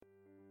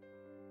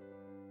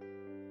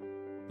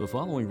The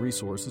following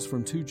resources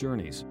from Two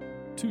Journeys.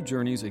 Two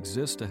Journeys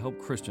exists to help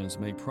Christians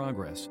make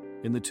progress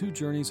in the two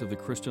journeys of the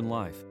Christian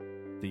life,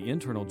 the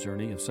internal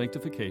journey of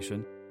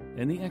sanctification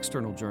and the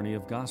external journey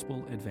of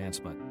gospel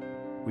advancement.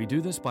 We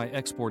do this by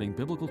exporting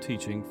biblical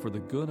teaching for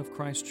the good of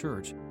Christ's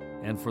church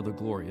and for the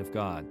glory of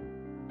God.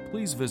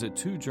 Please visit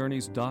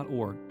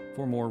twojourneys.org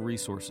for more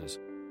resources.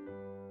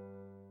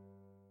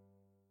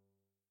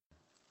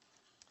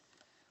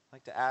 I'd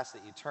like to ask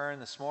that you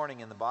turn this morning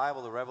in the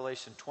Bible to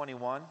Revelation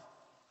 21.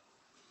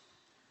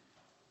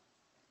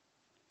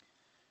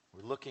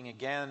 We're looking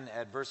again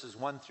at verses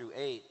 1 through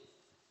 8.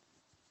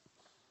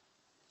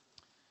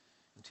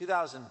 In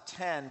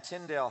 2010,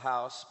 Tyndale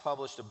House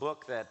published a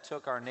book that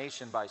took our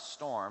nation by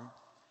storm.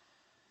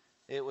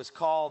 It was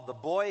called The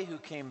Boy Who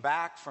Came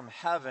Back from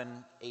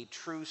Heaven, A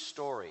True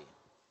Story.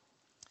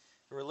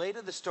 It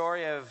related the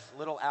story of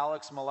little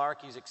Alex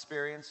Malarkey's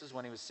experiences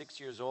when he was 6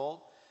 years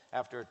old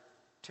after a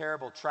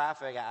terrible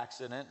traffic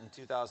accident in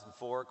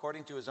 2004.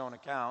 According to his own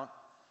account,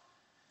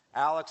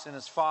 Alex and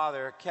his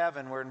father,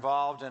 Kevin, were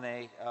involved in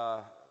a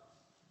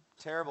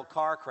terrible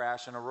car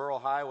crash on a rural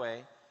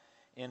highway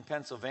in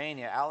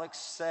Pennsylvania. Alex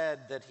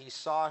said that he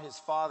saw his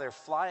father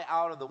fly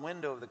out of the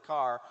window of the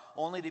car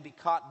only to be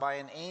caught by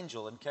an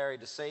angel and carried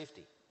to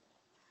safety.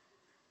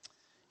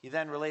 He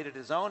then related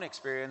his own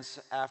experience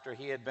after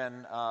he had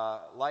been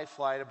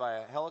life-flighted by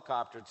a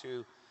helicopter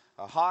to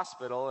a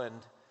hospital, and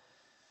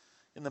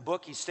in the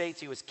book he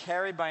states he was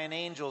carried by an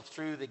angel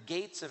through the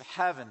gates of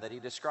heaven that he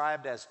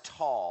described as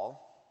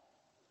tall,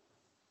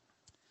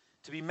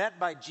 to be met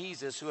by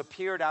Jesus, who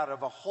appeared out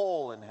of a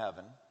hole in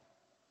heaven.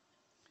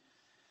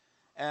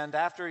 And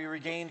after he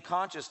regained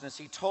consciousness,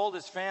 he told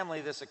his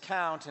family this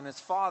account, and his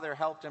father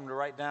helped him to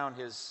write down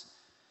his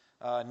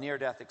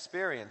near-death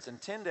experience. And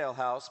Tyndale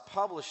House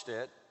published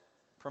it,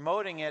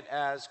 promoting it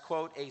as,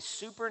 quote, a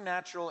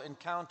supernatural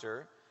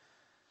encounter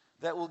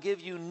that will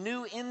give you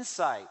new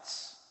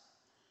insights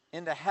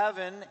into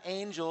heaven,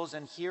 angels,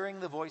 and hearing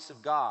the voice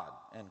of God,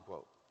 end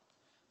quote.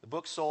 The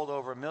book sold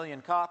over 1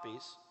 million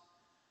copies,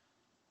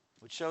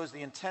 which shows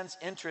the intense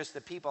interest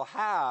that people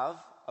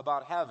have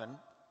about heaven.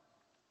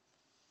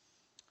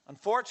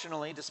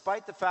 Unfortunately,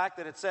 despite the fact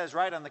that it says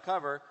right on the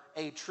cover,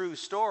 a true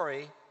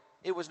story,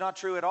 it was not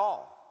true at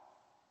all.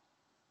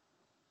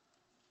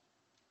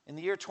 In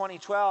the year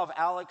 2012,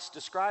 Alex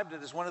described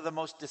it as one of the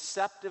most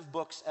deceptive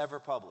books ever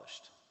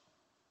published.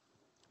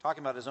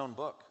 Talking about his own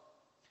book.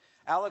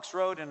 Alex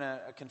wrote in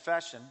a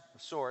confession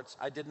of sorts,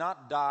 I did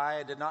not die,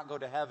 I did not go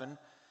to heaven.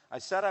 I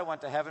said I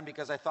went to heaven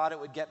because I thought it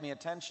would get me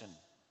attention.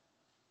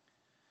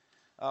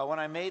 When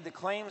I made the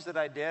claims that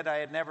I did, I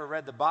had never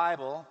read the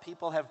Bible.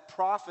 People have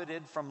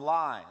profited from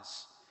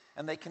lies,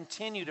 and they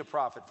continue to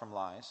profit from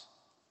lies.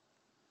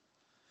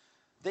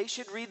 They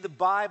should read the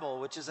Bible,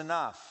 which is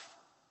enough.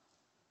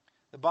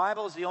 The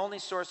Bible is the only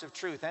source of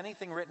truth.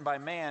 Anything written by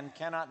man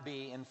cannot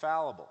be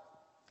infallible.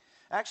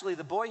 Actually,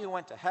 The Boy Who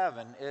Went to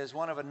Heaven is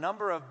one of a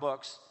number of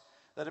books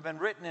that have been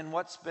written in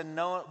what's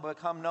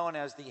become known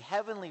as the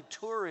heavenly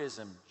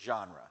tourism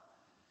genre.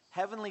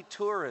 Heavenly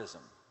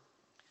tourism.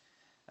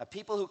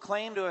 People who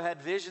claim to have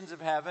had visions of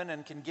heaven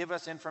and can give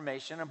us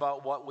information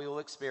about what we will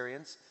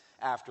experience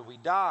after we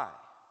die.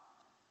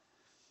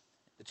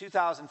 The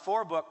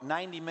 2004 book,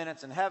 90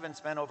 Minutes in Heaven,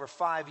 spent over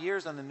 5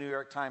 years on the New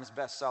York Times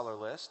bestseller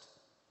list.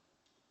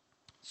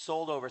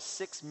 Sold over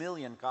 6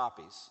 million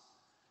copies.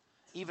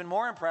 Even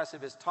more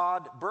impressive is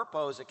Todd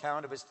Burpo's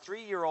account of his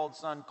 3-year-old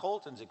son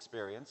Colton's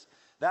experience.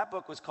 That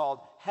book was called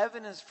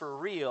Heaven is for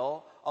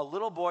Real, a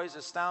little boy's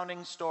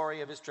astounding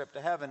story of his trip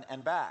to heaven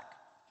and back.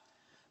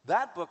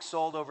 That book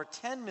sold over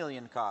 10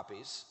 million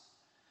copies,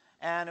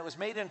 and it was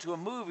made into a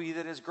movie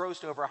that has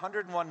grossed over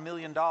 $101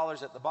 million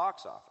at the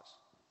box office.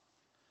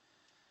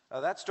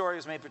 That story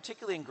was made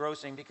particularly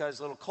engrossing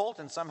because little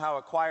Colton somehow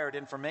acquired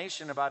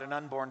information about an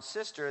unborn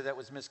sister that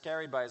was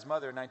miscarried by his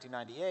mother in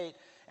 1998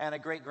 and a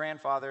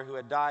great-grandfather who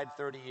had died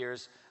 30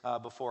 years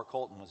before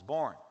Colton was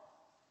born.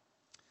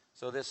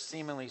 So this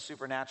seemingly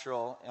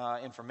supernatural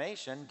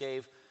information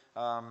gave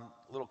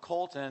little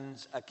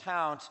Colton's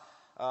account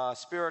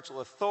spiritual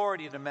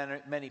authority to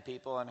many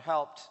people and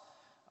helped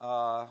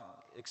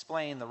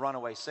explain the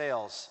runaway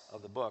sales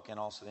of the book and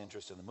also the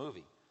interest in the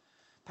movie.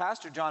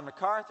 Pastor John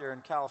MacArthur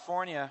in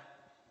California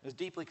is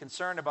deeply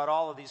concerned about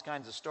all of these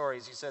kinds of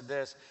stories. He said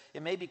this,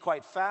 it may be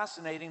quite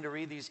fascinating to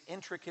read these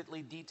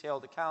intricately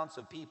detailed accounts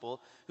of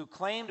people who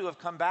claim to have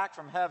come back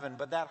from heaven,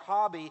 but that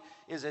hobby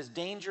is as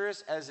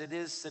dangerous as it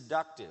is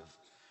seductive.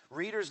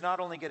 Readers not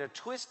only get a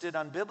twisted,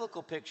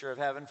 unbiblical picture of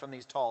heaven from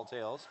these tall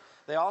tales,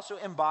 they also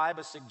imbibe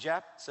a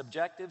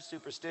subjective,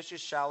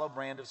 superstitious, shallow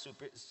brand of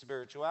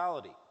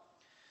spirituality.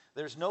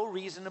 There's no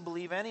reason to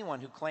believe anyone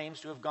who claims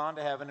to have gone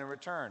to heaven and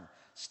returned.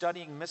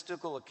 Studying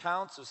mystical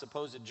accounts of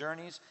supposed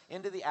journeys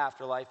into the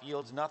afterlife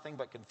yields nothing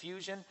but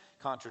confusion,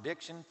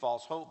 contradiction,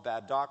 false hope,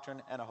 bad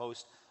doctrine, and a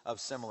host of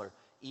similar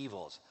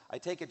evils. I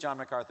take it John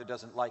MacArthur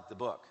doesn't like the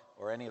book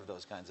or any of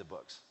those kinds of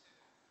books.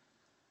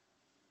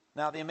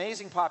 Now, the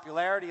amazing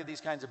popularity of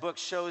these kinds of books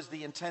shows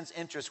the intense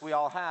interest we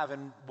all have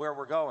in where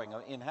we're going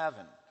in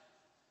heaven.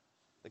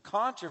 The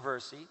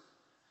controversy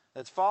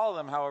Let's follow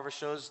them, however,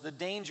 shows the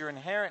danger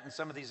inherent in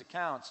some of these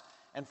accounts.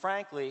 And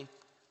frankly,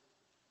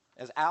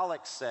 as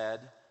Alex said,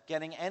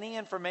 getting any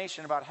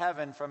information about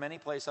heaven from any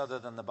place other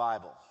than the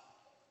Bible.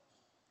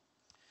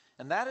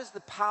 And that is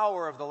the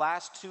power of the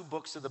last two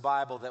books of the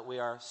Bible that we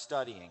are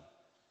studying.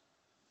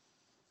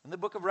 In the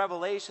book of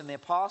Revelation, the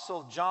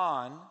Apostle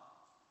John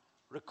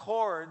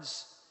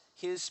records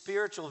his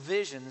spiritual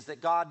visions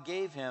that God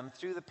gave him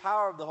through the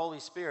power of the Holy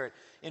Spirit,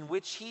 in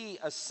which he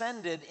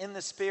ascended in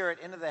the Spirit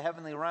into the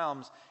heavenly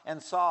realms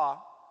and saw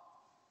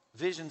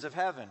visions of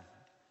heaven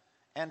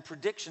and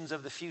predictions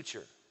of the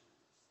future.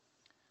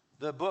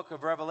 The book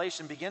of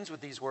Revelation begins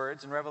with these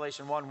words in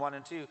Revelation 1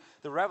 and 2,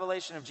 the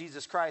revelation of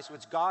Jesus Christ,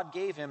 which God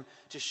gave him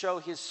to show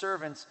his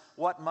servants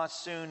what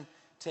must soon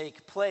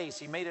take place.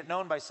 He made it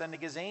known by sending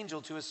his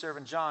angel to his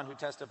servant John, who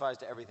testifies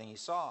to everything he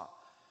saw.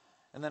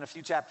 And then a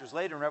few chapters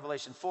later in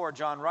Revelation 4,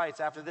 John writes,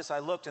 after this I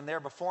looked, and there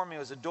before me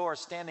was a door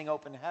standing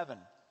open in heaven.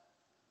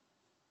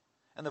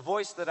 And the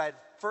voice that I'd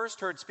first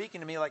heard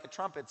speaking to me like a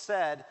trumpet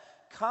said,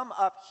 come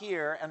up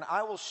here, and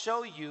I will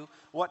show you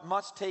what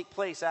must take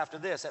place after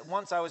this. At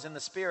once I was in the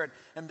Spirit,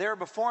 and there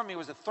before me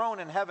was a throne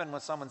in heaven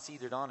with someone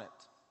seated on it.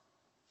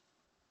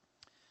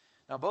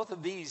 Now, both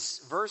of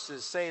these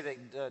verses say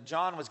that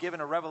John was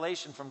given a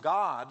revelation from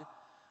God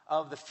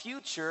of the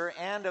future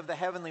and of the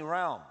heavenly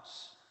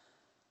realms.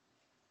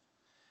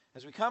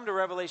 As we come to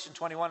Revelation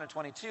 21 and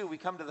 22, we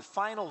come to the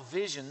final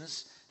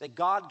visions that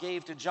God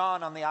gave to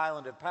John on the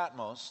island of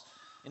Patmos.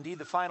 Indeed,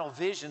 the final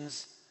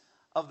visions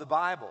of the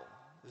Bible,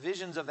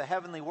 visions of the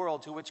heavenly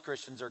world to which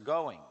Christians are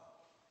going.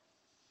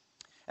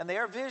 And they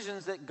are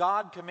visions that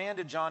God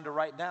commanded John to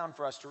write down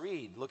for us to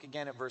read. Look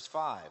again at verse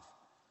 5.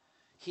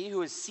 He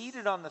who is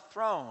seated on the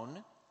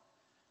throne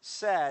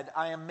said,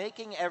 I am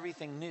making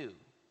everything new.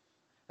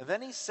 And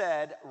then he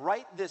said,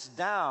 write this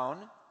down,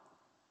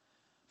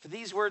 for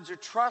these words are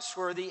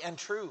trustworthy and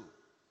true.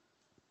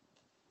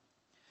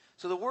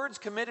 So the words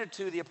committed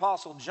to the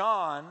Apostle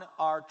John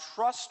are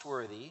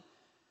trustworthy.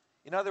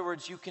 In other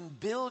words, you can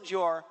build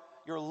your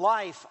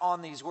life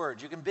on these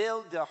words. You can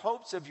build the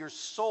hopes of your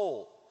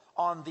soul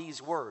on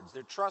these words.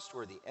 They're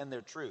trustworthy and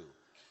they're true.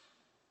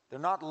 They're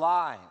not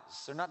lies.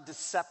 They're not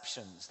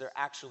deceptions. They're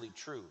actually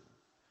true.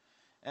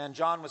 And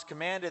John was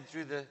commanded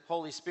through the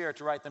Holy Spirit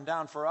to write them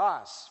down for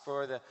us,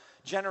 for the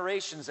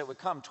generations that would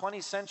come, 20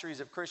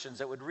 centuries of Christians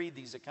that would read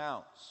these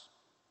accounts.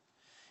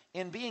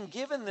 In being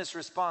given this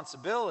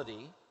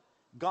responsibility,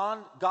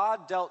 God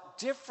dealt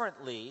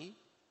differently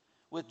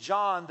with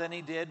John than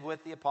he did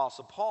with the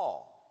Apostle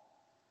Paul.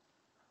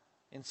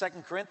 In 2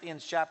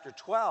 Corinthians chapter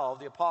 12,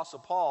 the Apostle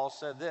Paul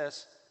said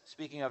this,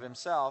 speaking of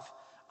himself,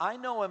 I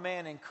know a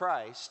man in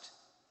Christ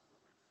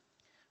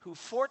who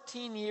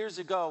 14 years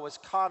ago was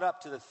caught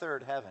up to the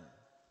third heaven.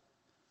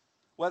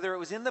 Whether it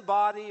was in the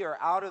body or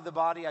out of the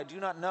body, I do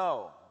not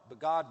know, but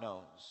God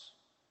knows.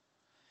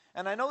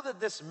 And I know that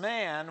this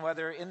man,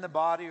 whether in the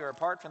body or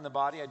apart from the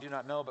body, I do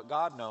not know, but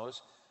God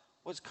knows,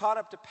 was caught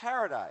up to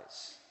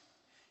paradise.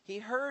 He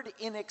heard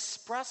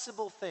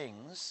inexpressible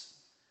things,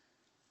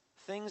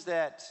 things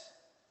that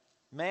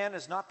man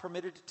is not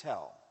permitted to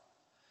tell.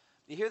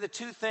 You hear the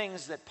two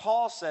things that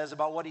Paul says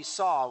about what he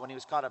saw when he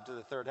was caught up to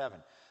the third heaven.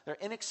 They're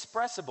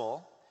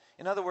inexpressible.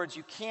 In other words,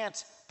 you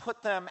can't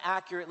put them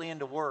accurately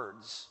into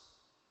words.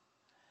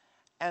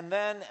 And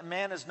then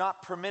man is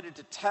not permitted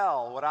to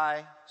tell what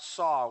I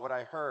saw, what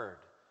I heard.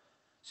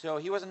 So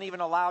he wasn't even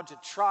allowed to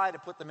try to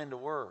put them into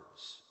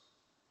words.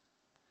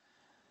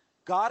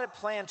 God had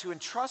planned to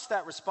entrust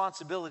that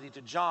responsibility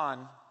to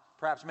John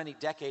perhaps many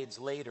decades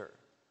later.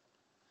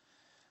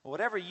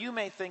 Whatever you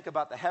may think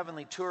about the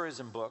heavenly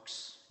tourism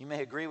books, you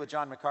may agree with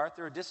John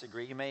MacArthur or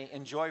disagree. You may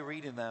enjoy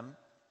reading them.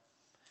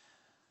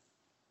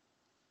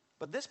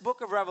 But this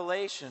book of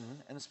Revelation,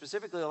 and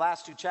specifically the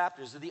last two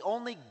chapters, are the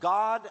only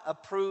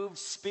God-approved,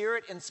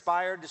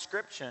 Spirit-inspired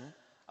description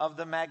of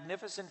the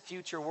magnificent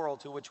future world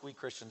to which we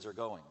Christians are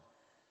going.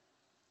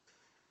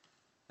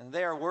 And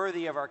they are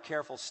worthy of our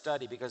careful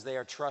study because they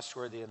are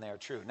trustworthy and they are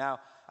true. Now,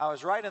 I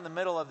was right in the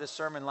middle of this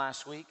sermon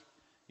last week.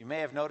 You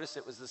may have noticed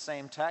it was the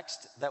same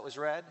text that was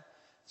read.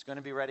 It's going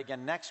to be read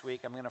again next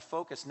week. I'm going to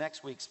focus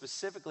next week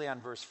specifically on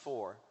verse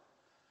 4.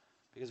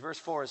 Because verse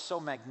 4 is so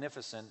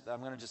magnificent that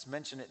I'm going to just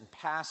mention it in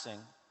passing.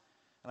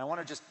 And I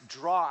want to just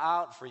draw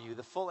out for you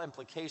the full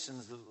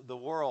implications of the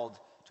world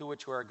to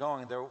which we are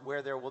going,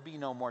 where there will be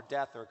no more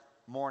death or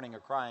mourning or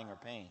crying or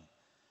pain.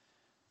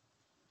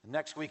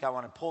 Next week I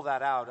want to pull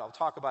that out. I'll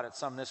talk about it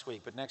some this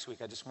week, but next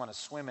week I just want to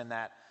swim in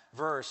that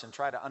verse and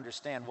try to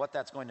understand what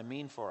that's going to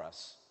mean for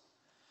us.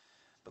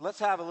 But let's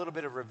have a little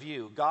bit of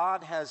review.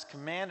 God has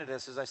commanded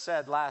us, as I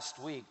said last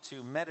week,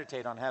 to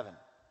meditate on heaven.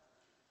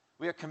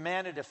 We are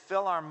commanded to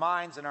fill our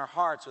minds and our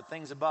hearts with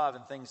things above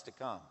and things to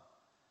come.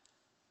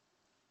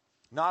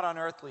 Not on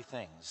earthly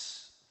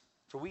things.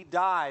 For we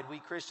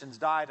Christians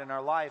died, and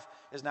our life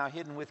is now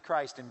hidden with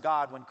Christ in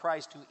God when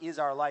Christ, who is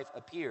our life,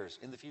 appears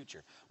in the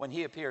future. When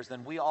he appears,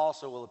 then we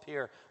also will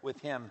appear with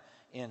him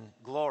in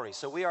glory.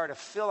 So we are to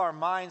fill our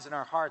minds and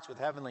our hearts with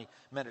heavenly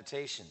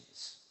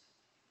meditations.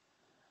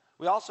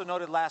 We also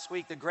noted last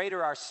week, the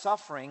greater our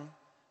suffering,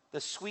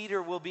 the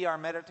sweeter will be our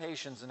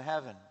meditations in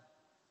heaven.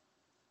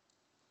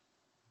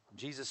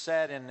 Jesus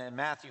said in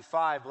Matthew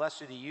 5,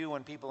 "Blessed are you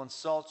when people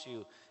insult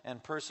you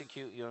and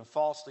persecute you and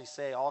falsely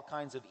say all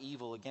kinds of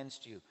evil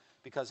against you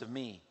because of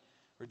me.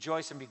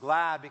 Rejoice and be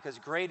glad, because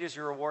great is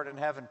your reward in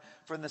heaven.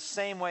 For in the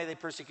same way they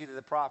persecuted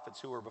the prophets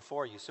who were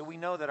before you." So we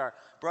know that our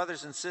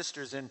brothers and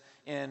sisters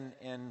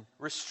in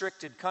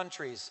restricted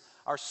countries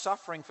are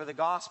suffering for the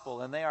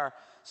gospel, and they are,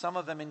 some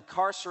of them,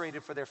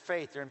 incarcerated for their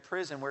faith. They're in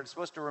prison. We're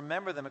supposed to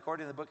remember them,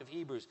 according to the book of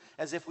Hebrews,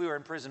 as if we were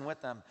in prison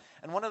with them.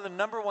 And one of the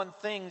number one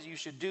things you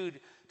should do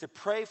to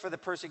pray for the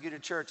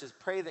persecuted church is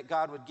pray that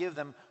God would give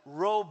them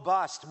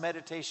robust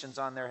meditations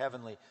on their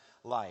heavenly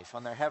life,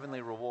 on their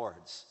heavenly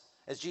rewards.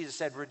 As Jesus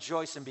said,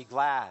 rejoice and be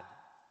glad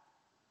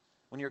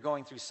when you're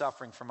going through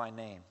suffering for my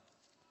name.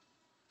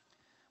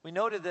 We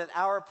noted that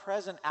our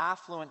present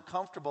affluent,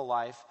 comfortable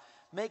life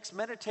makes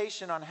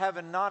meditation on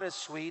heaven not as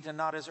sweet and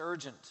not as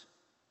urgent.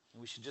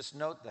 We should just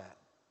note that.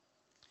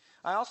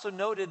 I also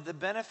noted the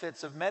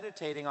benefits of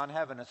meditating on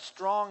heaven. A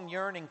strong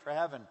yearning for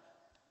heaven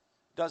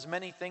does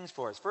many things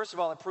for us. First of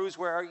all, it proves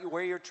where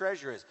your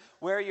treasure is.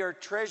 Where your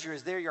treasure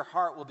is, there your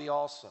heart will be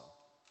also.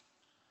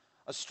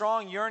 A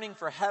strong yearning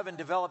for heaven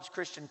develops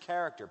Christian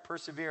character,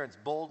 perseverance,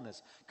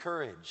 boldness,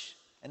 courage,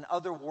 an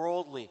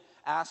otherworldly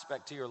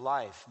aspect to your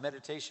life,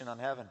 meditation on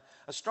heaven.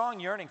 A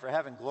strong yearning for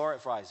heaven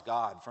glorifies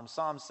God. From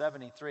Psalm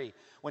 73,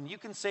 when you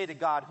can say to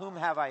God, "Whom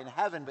have I in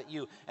heaven but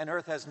you, and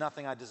earth has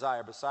nothing I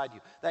desire beside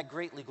you," that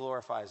greatly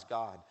glorifies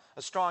God.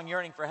 A strong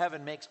yearning for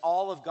heaven makes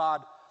all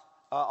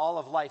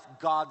of life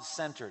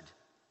God-centered,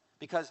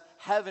 because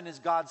heaven is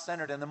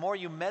God-centered, and the more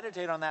you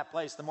meditate on that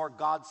place, the more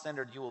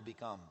God-centered you will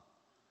become.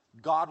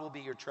 God will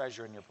be your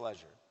treasure and your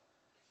pleasure.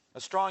 A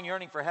strong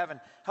yearning for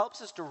heaven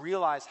helps us to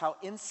realize how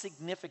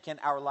insignificant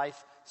our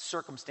life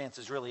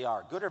circumstances really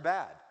are, good or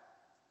bad.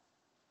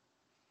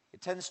 It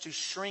tends to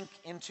shrink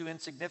into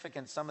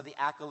insignificance some of the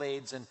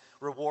accolades and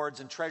rewards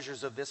and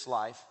treasures of this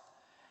life,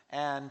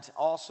 and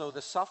also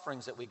the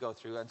sufferings that we go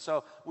through. And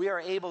so we are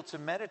able to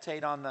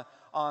meditate on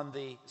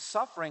the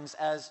sufferings,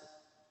 as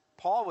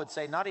Paul would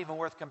say, not even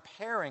worth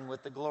comparing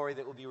with the glory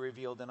that will be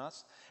revealed in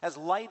us, as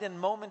light and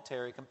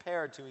momentary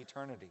compared to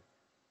eternity.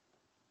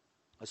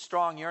 A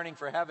strong yearning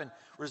for heaven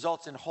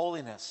results in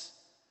holiness,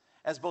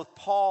 as both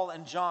Paul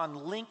and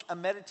John link a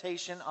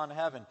meditation on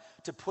heaven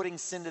to putting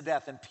sin to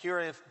death and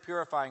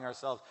purifying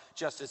ourselves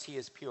just as he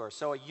is pure.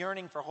 So a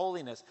yearning for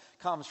holiness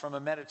comes from a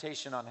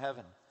meditation on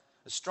heaven.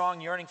 A strong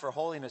yearning for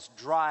holiness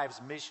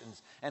drives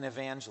missions and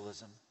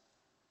evangelism.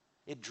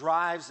 It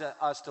drives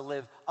us to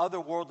live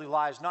otherworldly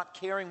lives, not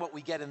caring what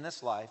we get in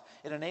this life.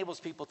 It enables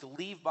people to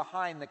leave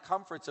behind the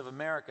comforts of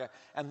America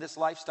and this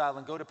lifestyle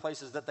and go to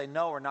places that they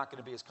know are not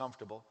going to be as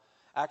comfortable,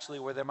 actually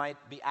where they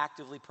might be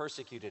actively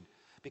persecuted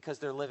because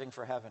they're living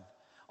for heaven.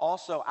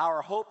 Also,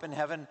 our hope in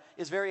heaven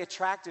is very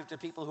attractive to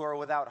people who are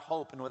without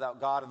hope and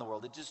without God in the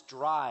world. It just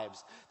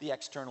drives the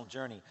external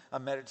journey, a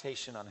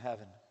meditation on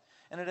heaven.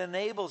 And it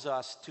enables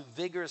us to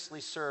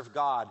vigorously serve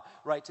God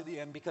right to the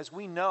end, because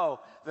we know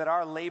that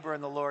our labor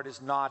in the Lord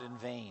is not in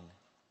vain.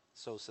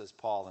 So says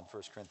Paul in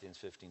 1 Corinthians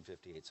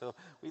 15:58. So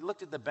we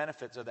looked at the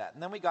benefits of that.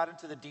 And then we got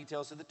into the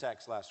details of the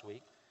text last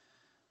week.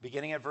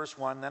 Beginning at verse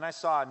 1, "Then I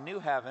saw a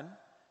new heaven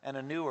and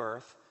a new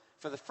earth,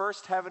 for the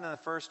first heaven and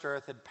the first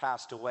earth had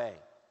passed away."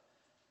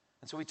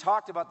 And so we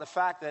talked about the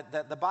fact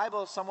that the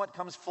Bible somewhat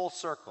comes full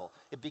circle.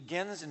 It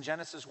begins in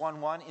Genesis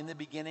 1:1, "In the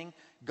beginning,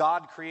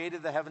 God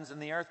created the heavens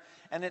and the earth."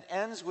 And it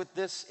ends with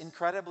this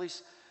incredibly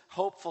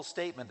hopeful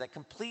statement that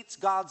completes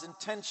God's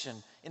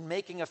intention in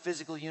making a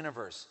physical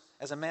universe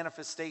as a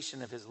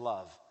manifestation of his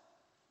love,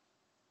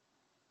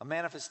 a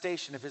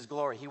manifestation of his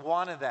glory. He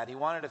wanted that. He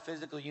wanted a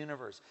physical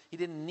universe. He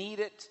didn't need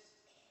it,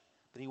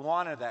 but he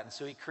wanted that. And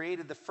so he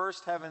created the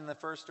first heaven and the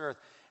first earth.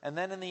 And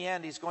then in the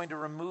end, he's going to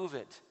remove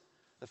it.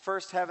 The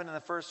first heaven and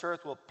the first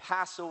earth will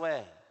pass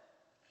away.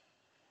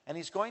 And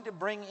he's going to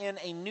bring in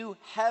a new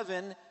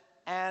heaven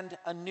and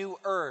a new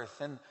earth.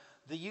 And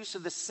the use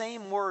of the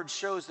same word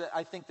shows that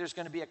I think there's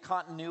going to be a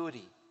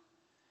continuity.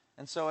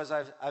 And so as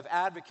I've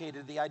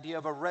advocated the idea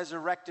of a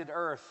resurrected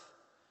earth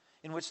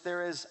in which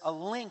there is a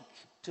link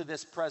to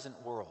this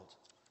present world,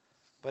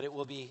 but it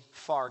will be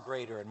far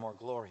greater and more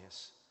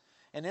glorious.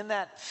 And in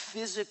that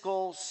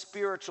physical,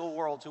 spiritual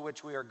world to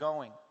which we are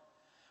going,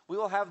 we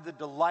will have the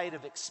delight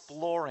of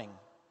exploring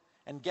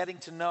and getting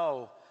to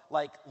know,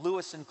 like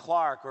Lewis and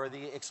Clark, or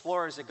the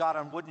explorers that got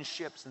on wooden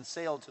ships and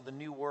sailed to the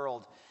new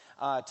world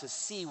to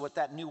see what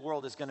that new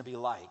world is going to be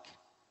like.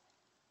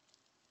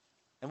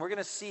 And we're going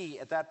to see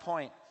at that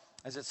point,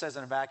 as it says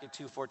in Habakkuk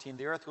 2:14,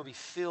 "The earth will be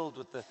filled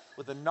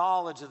with the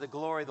knowledge of the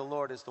glory of the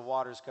Lord as the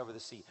waters cover the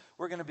sea."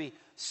 We're going to be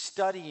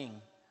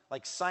studying,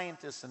 like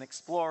scientists and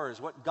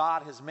explorers, what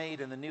God has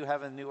made in the new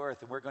heaven and new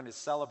earth, and we're going to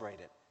celebrate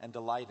it and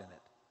delight in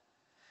it.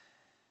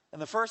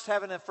 And the first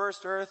heaven and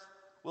first earth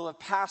will have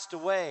passed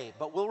away,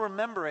 but we'll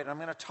remember it. I'm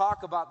going to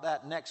talk about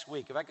that next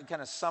week. If I could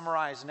kind of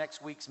summarize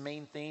next week's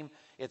main theme,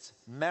 it's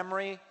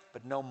memory,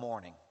 but no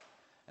mourning.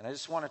 And I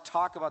just want to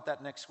talk about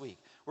that next week.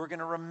 We're going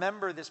to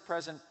remember this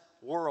present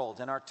world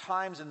and our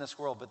times in this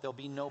world, but there'll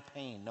be no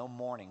pain, no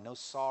mourning, no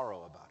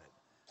sorrow about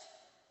it.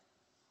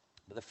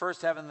 But the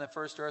first heaven and the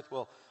first earth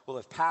will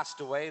have passed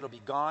away. It'll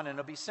be gone, and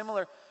it'll be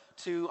similar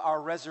to our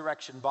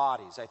resurrection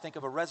bodies. I think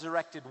of a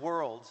resurrected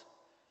world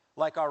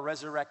like our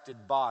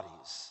resurrected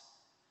bodies.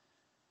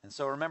 And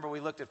so remember,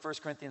 we looked at 1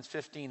 Corinthians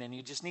 15, and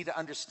you just need to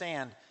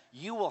understand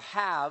you will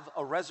have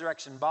a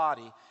resurrection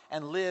body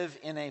and live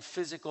in a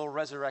physical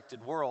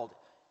resurrected world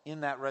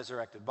in that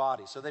resurrected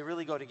body. So they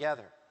really go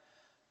together.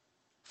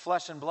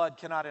 Flesh and blood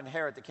cannot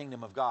inherit the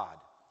kingdom of God,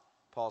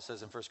 Paul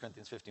says in 1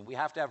 Corinthians 15. We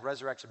have to have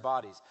resurrection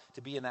bodies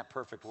to be in that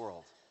perfect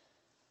world.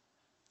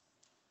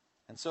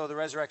 And so the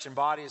resurrection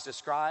body is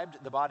described.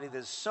 The body that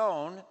is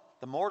sown,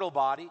 the mortal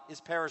body, is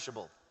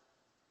perishable.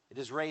 It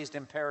is raised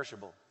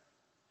imperishable.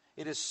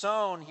 It is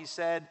sown, he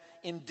said,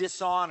 in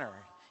dishonor.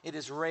 It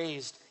is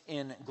raised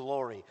in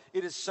glory.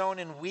 It is sown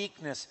in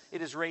weakness.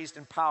 It is raised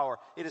in power.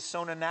 It is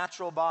sown a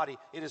natural body.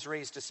 It is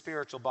raised a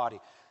spiritual body.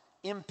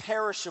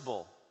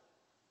 Imperishable,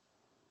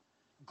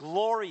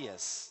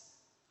 glorious,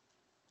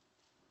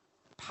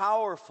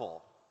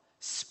 powerful,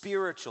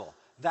 spiritual.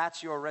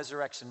 That's your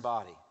resurrection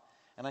body.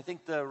 And I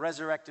think the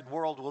resurrected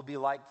world will be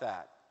like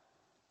that.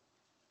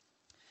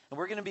 And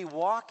we're going to be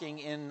walking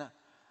in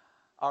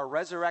our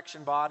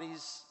resurrection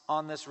bodies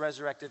on this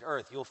resurrected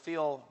earth. You'll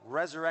feel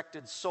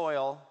resurrected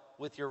soil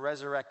with your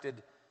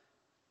resurrected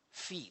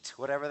feet,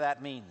 whatever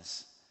that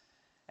means.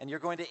 And you're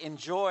going to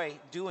enjoy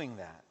doing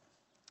that.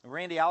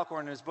 Randy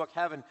Alcorn, in his book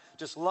Heaven,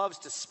 just loves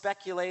to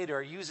speculate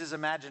or use his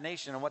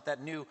imagination on what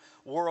that new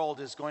world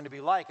is going to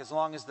be like, as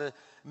long as the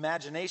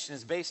imagination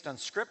is based on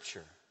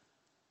Scripture.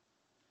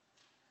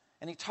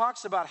 And he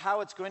talks about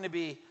how it's going to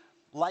be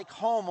like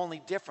home,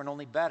 only different,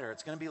 only better.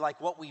 It's going to be like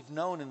what we've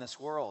known in this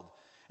world.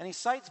 And he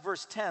cites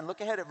verse 10.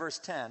 Look ahead at verse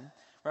 10,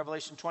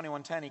 Revelation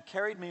 21:10. He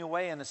carried me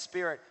away in the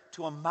Spirit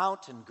to a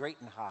mountain great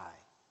and high.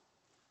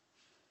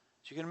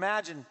 So you can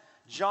imagine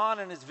John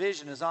in his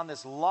vision is on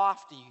this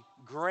lofty,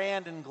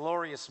 grand, and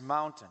glorious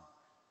mountain.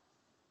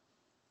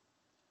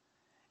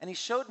 And he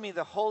showed me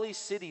the holy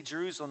city,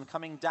 Jerusalem,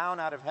 coming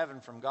down out of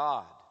heaven from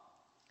God.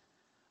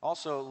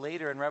 Also,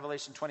 later in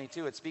Revelation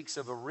 22, it speaks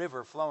of a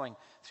river flowing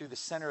through the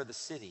center of the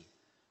city,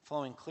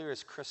 flowing clear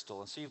as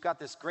crystal. And so you've got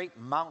this great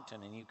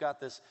mountain, and you've got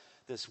this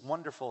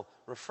wonderful,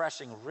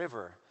 refreshing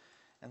river.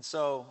 And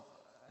so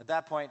at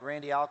that point,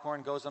 Randy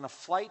Alcorn goes on a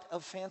flight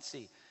of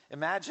fancy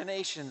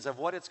imaginations of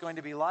what it's going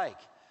to be like.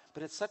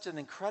 But it's such an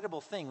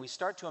incredible thing. We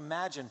start to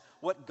imagine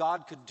what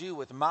God could do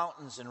with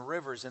mountains and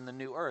rivers in the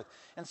new earth.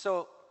 And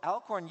so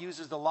Alcorn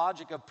uses the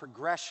logic of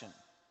progression.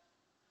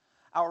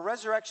 Our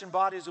resurrection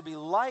bodies will be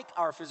like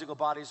our physical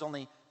bodies,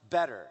 only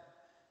better.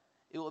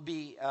 It will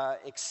be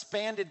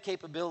expanded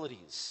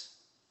capabilities.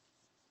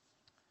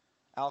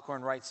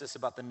 Alcorn writes this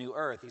about the new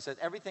earth. He said,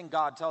 everything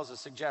God tells us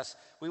suggests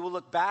we will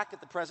look back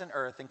at the present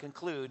earth and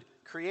conclude,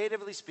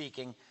 creatively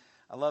speaking,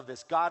 I love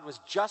this, God was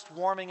just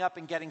warming up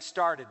and getting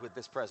started with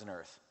this present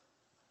earth.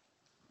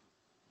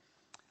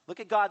 Look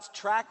at God's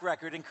track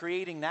record in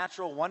creating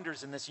natural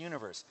wonders in this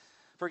universe.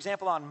 For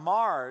example, on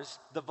Mars,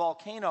 the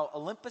volcano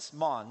Olympus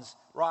Mons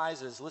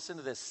rises, listen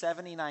to this,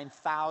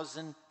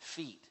 79,000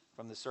 feet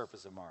from the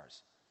surface of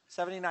Mars.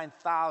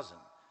 79,000.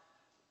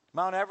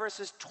 Mount Everest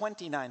is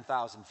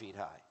 29,000 feet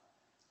high.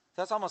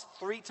 That's almost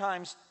 3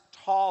 times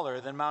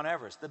taller than Mount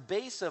Everest. The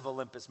base of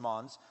Olympus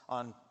Mons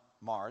on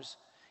Mars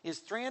is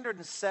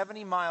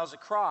 370 miles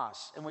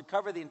across and would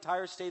cover the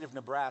entire state of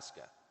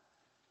Nebraska.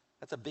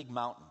 That's a big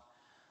mountain.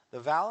 The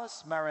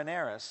Valles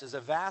Marineris is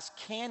a vast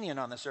canyon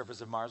on the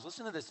surface of Mars.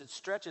 Listen to this. It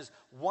stretches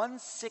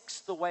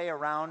 1/6 the way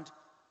around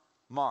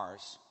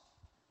Mars,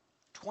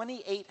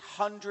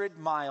 2,800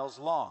 miles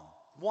long.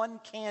 One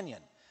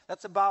canyon.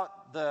 That's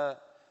about the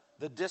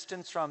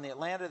distance from the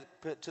Atlantic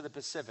to the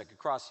Pacific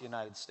across the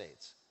United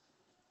States.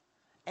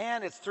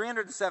 And it's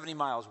 370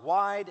 miles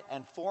wide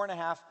and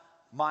 4.5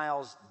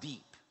 miles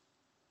deep.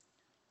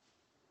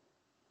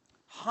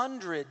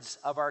 Hundreds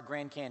of our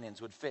Grand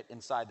Canyons would fit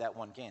inside that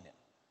one canyon.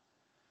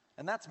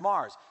 And that's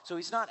Mars. So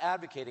he's not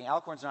advocating,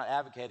 Alcorn's not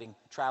advocating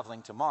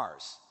traveling to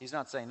Mars. He's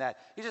not saying that.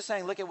 He's just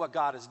saying, look at what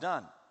God has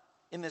done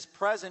in this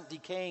present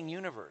decaying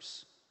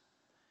universe.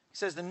 He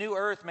says the new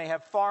earth may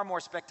have far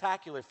more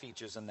spectacular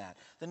features than that.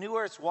 The new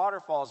earth's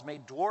waterfalls may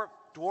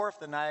dwarf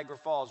the Niagara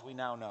Falls we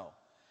now know.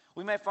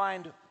 We may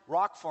find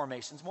rock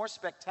formations more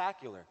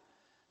spectacular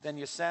than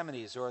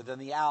Yosemite's or than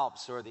the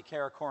Alps or the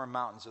Karakoram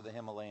Mountains or the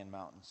Himalayan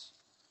mountains.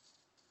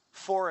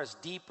 Forests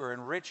deeper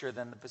and richer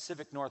than the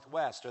Pacific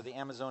Northwest or the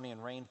Amazonian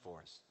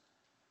rainforest.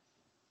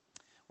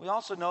 We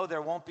also know there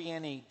won't be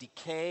any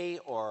decay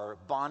or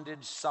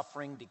bondage,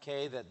 suffering,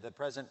 decay that the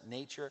present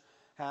nature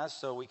has,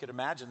 so we could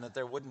imagine that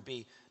there wouldn't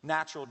be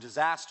natural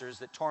disasters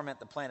that torment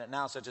the planet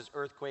now, such as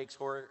earthquakes,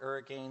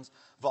 hurricanes,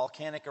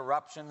 volcanic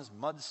eruptions,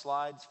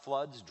 mudslides,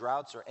 floods,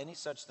 droughts, or any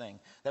such thing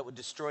that would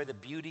destroy the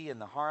beauty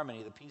and the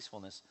harmony, the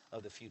peacefulness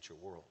of the future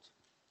world.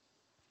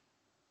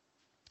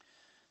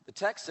 The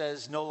text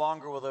says, no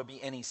longer will there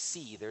be any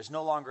sea. There's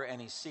no longer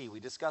any sea. We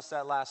discussed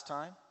that last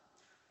time,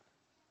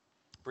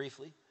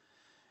 briefly.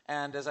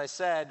 And as I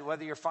said,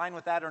 whether you're fine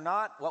with that or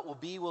not, what will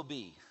be, will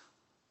be.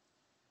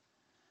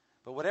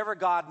 But whatever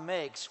God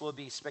makes will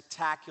be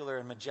spectacular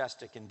and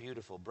majestic and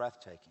beautiful,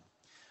 breathtaking.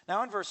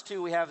 Now in verse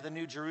 2, we have the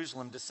New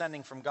Jerusalem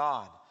descending from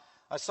God.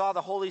 I saw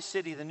the holy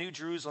city, the New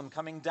Jerusalem,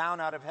 coming down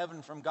out of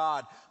heaven from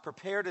God,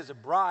 prepared as a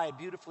bride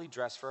beautifully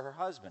dressed for her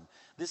husband.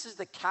 This is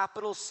the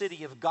capital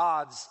city of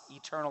God's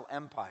eternal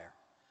empire.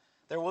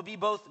 There will be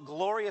both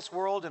glorious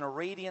world and a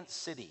radiant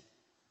city.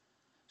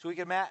 So we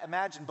can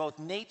imagine both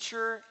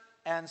nature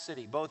and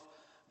city, both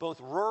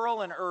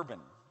rural and urban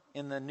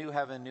in the new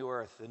heaven, new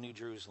earth, the New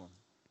Jerusalem.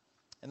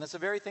 And that's the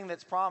very thing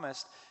that's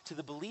promised to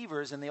the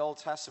believers in the Old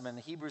Testament,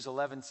 in Hebrews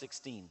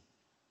 11:16.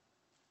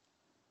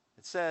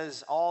 It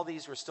says, all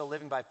these were still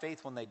living by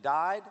faith when they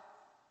died.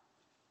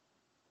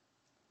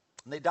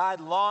 And they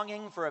died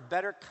longing for a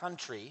better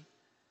country,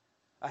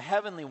 a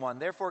heavenly one.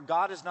 Therefore,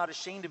 God is not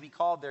ashamed to be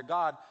called their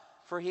God,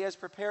 for he has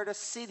prepared a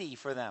city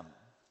for them.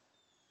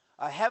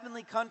 A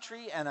heavenly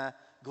country and a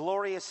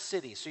glorious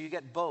city. So you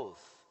get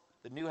both,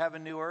 the new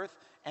heaven, new earth,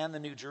 and the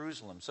New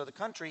Jerusalem. So the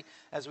country,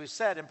 as we've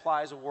said,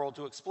 implies a world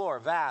to explore.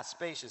 Vast,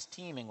 spacious,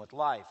 teeming with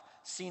life,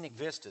 scenic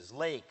vistas,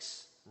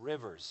 lakes,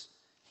 rivers,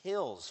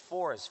 hills,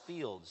 forests,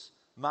 fields,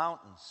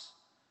 mountains,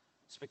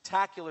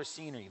 spectacular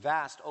scenery,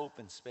 vast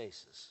open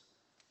spaces.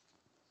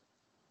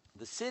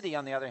 The city,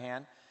 on the other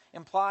hand,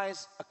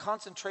 implies a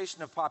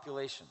concentration of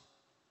population.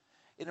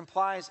 It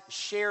implies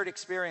shared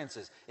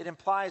experiences. It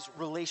implies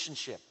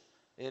relationship.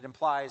 It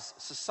implies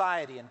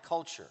society and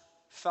culture,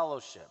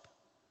 fellowship,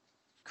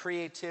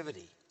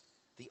 creativity,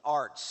 the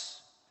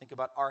arts. Think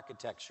about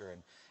architecture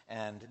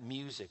and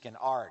music and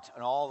art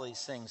and all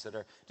these things that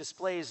are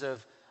displays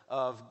of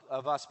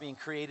us being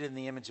created in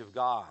the image of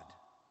God.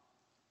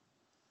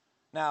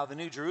 Now, the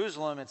New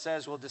Jerusalem, it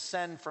says, will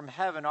descend from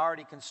heaven,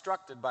 already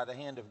constructed by the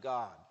hand of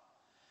God.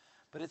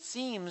 But it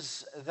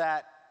seems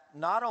that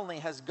not only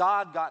has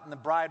God gotten the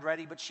bride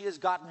ready, but she has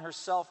gotten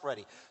herself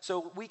ready.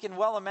 So we can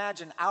well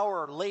imagine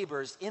our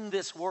labors in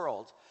this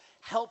world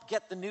help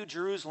get the New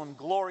Jerusalem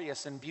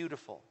glorious and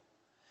beautiful.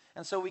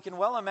 And so we can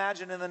well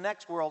imagine in the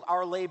next world,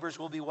 our labors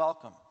will be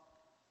welcome.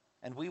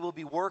 And we will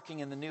be working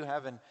in the new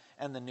heaven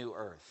and the new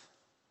earth.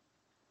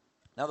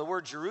 Now, the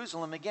word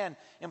Jerusalem, again,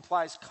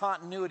 implies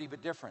continuity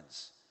but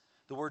difference.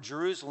 The word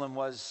Jerusalem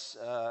was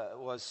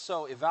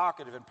so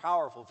evocative and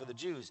powerful for the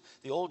Jews.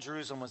 The old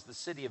Jerusalem was the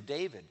city of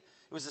David.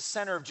 It was the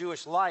center of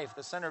Jewish life,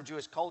 the center of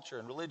Jewish culture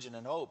and religion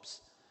and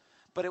hopes.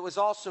 But it was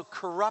also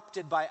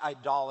corrupted by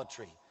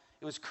idolatry.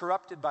 It was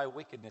corrupted by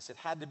wickedness. It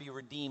had to be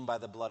redeemed by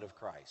the blood of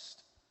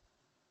Christ.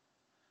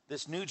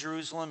 This New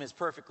Jerusalem is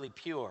perfectly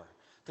pure.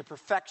 The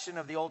perfection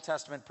of the Old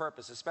Testament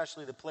purpose,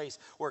 especially the place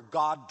where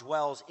God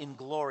dwells in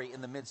glory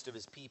in the midst of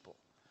his people.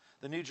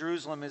 The New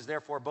Jerusalem is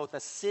therefore both a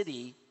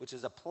city, which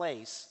is a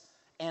place,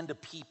 and a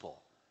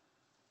people.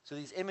 So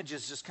these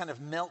images just kind of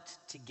melt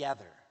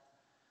together.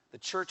 The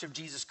church of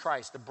Jesus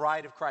Christ, the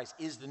bride of Christ,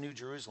 is the New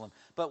Jerusalem.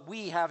 But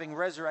we, having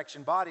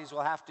resurrection bodies,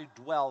 will have to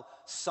dwell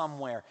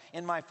somewhere.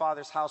 In my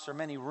Father's house are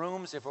many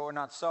rooms. If it were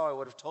not so, I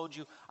would have told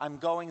you, I'm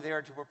going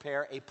there to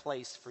prepare a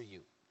place for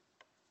you.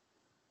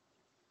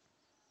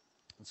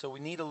 And so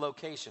we need a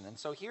location. And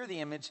so here the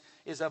image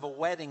is of a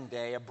wedding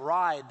day, a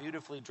bride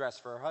beautifully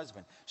dressed for her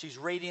husband. She's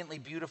radiantly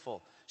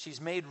beautiful. She's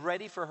made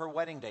ready for her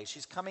wedding day.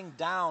 She's coming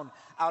down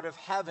out of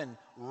heaven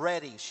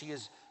ready. She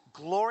is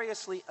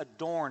gloriously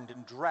adorned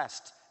and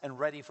dressed and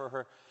ready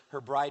for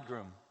her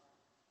bridegroom.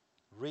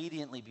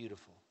 Radiantly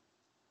beautiful.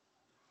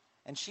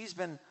 And she's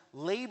been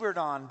labored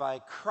on by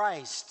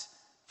Christ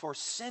for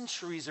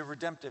centuries of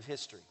redemptive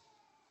history.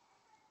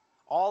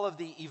 All of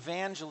the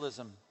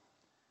evangelism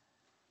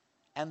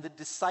and the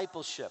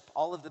discipleship,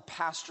 all of the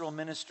pastoral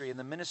ministry and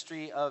the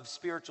ministry of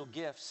spiritual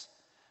gifts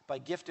by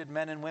gifted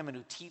men and women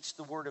who teach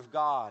the Word of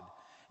God,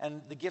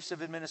 and the gifts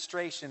of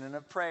administration and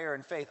of prayer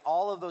and faith,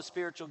 all of those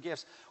spiritual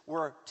gifts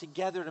were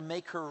together to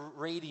make her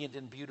radiant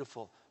and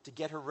beautiful, to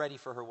get her ready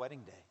for her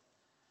wedding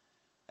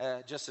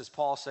day. Just as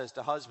Paul says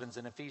to husbands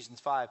in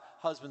Ephesians 5,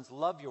 husbands,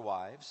 love your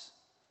wives,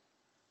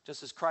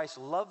 just as Christ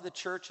loved the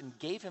church and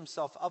gave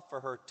himself up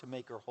for her to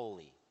make her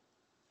holy.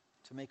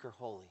 To make her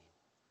holy.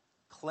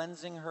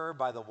 Cleansing her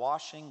by the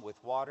washing with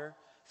water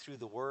through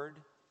the word,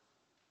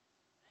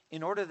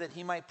 in order that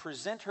he might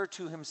present her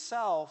to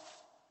himself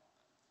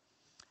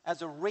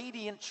as a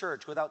radiant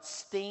church without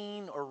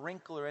stain or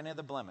wrinkle or any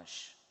other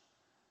blemish,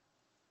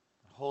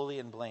 holy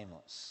and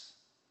blameless.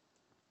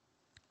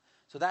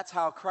 So that's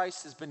how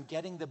Christ has been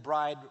getting the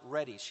bride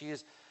ready.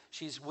 She's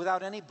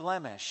without any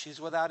blemish.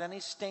 She's without any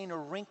stain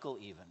or wrinkle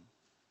even.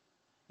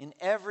 In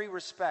every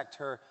respect,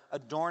 her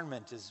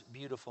adornment is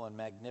beautiful and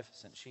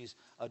magnificent. She's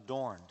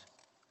adorned.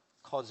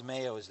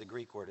 Cosmeo is the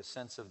Greek word, a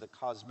sense of the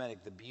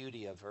cosmetic, the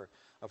beauty of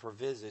her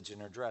visage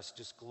and her dress,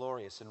 just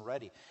glorious and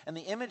ready. And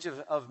the image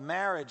of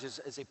marriage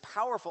is a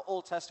powerful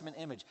Old Testament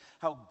image,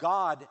 how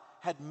God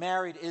had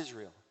married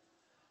Israel.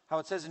 How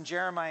it says in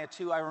Jeremiah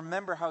 2, I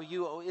remember how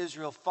you, O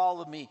Israel,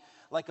 followed me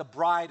like a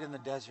bride in the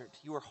desert.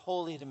 You were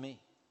holy to me.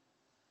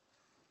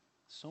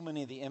 So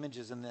many of the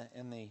images in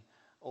the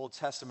Old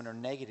Testament are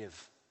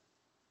negative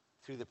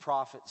through the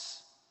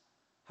prophets.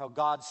 How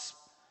God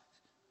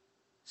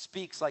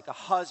speaks like a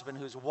husband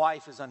whose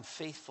wife is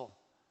unfaithful.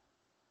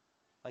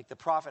 Like the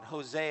prophet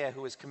Hosea,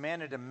 who was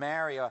commanded to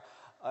marry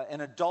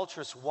an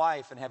adulterous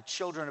wife and have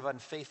children of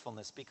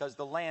unfaithfulness because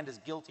the land is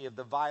guilty of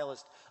the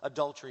vilest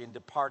adultery and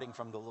departing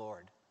from the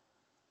Lord.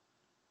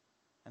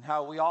 And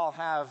how we all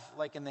have,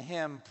 like in the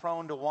hymn,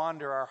 prone to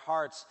wander, our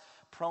hearts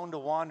prone to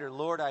wander.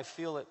 Lord, I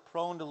feel it,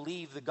 prone to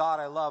leave the God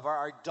I love,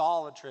 our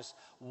idolatrous,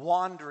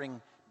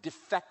 wandering,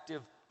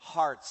 defective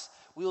hearts.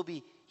 We will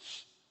be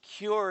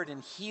cured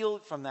and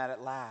healed from that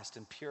at last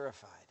and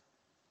purified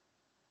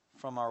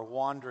from our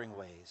wandering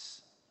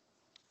ways.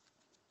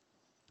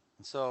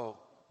 And so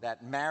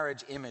that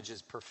marriage image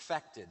is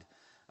perfected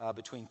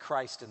between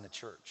Christ and the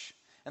church.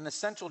 And the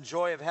central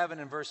joy of heaven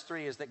in verse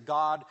 3 is that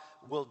God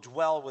will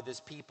dwell with his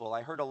people.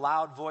 I heard a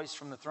loud voice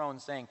from the throne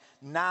saying,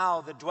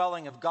 now the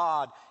dwelling of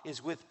God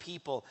is with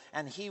people,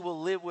 and he will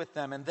live with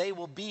them, and they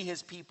will be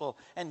his people,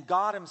 and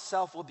God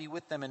himself will be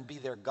with them and be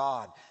their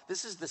God.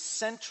 This is the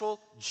central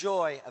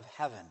joy of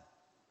heaven.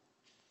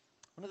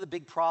 One of the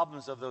big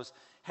problems of those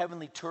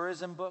heavenly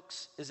tourism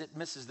books is it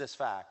misses this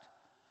fact.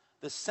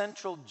 The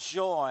central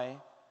joy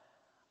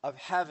of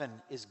heaven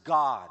is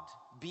God,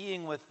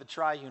 being with the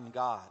triune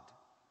God.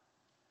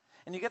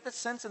 And you get the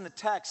sense in the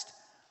text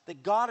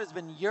that God has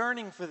been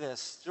yearning for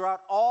this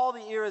throughout all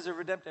the eras of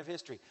redemptive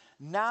history.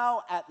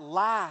 Now, at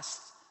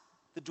last,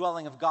 the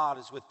dwelling of God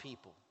is with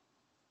people.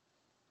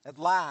 At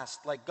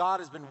last, like God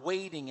has been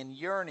waiting and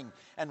yearning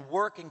and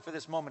working for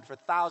this moment for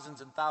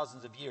thousands and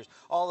thousands of years.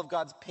 All of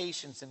God's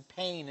patience and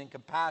pain and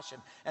compassion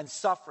and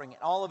suffering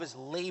and all of his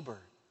labor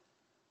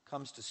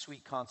comes to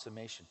sweet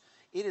consummation.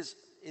 It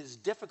is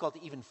difficult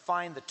to even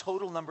find the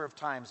total number of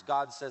times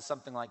God says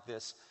something like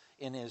this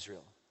in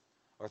Israel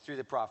or through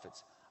the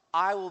prophets.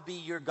 I will be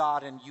your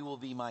God and you will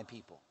be my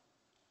people.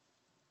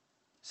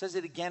 It says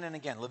it again and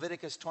again.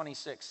 Leviticus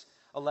 26,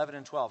 11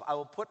 and 12. I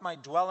will put my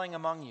dwelling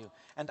among you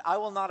and I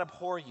will not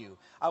abhor you.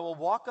 I will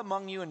walk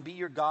among you and be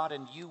your God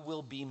and you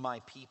will be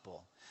my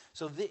people.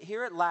 So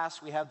here at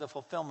last we have the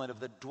fulfillment of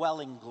the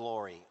dwelling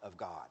glory of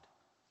God.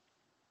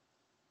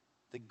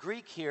 The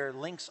Greek here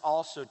links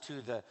also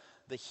to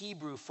the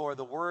Hebrew for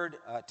the word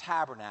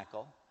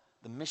tabernacle,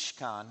 the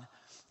Mishkan.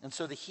 And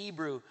so the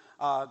Hebrew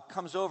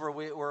comes over,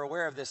 we're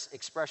aware of this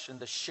expression,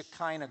 the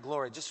Shekinah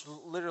glory. It just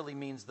literally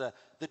means the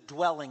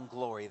dwelling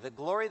glory. The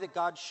glory that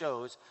God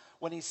shows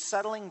when he's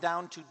settling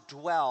down to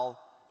dwell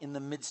in the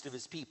midst of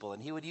his people.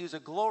 And he would use a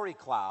glory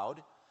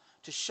cloud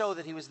to show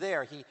that he was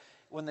there.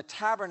 When the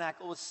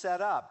tabernacle was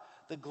set up,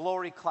 the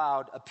glory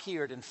cloud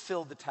appeared and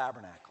filled the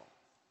tabernacle.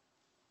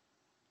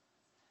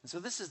 And so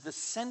this is the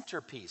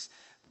centerpiece.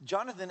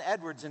 Jonathan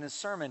Edwards, in his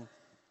sermon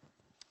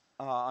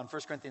on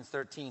 1 Corinthians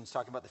 13, is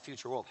talking about the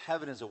future world.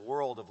 Heaven is a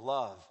world of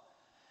love.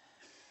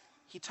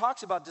 He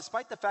talks about,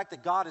 despite the fact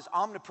that God is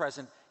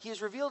omnipresent, he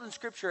is revealed in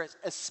Scripture,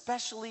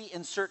 especially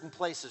in certain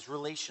places,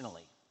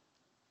 relationally.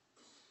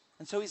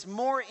 And so he's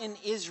more in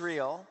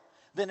Israel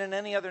than in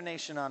any other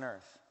nation on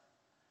earth.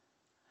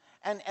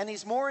 And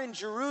he's more in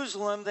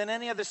Jerusalem than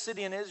any other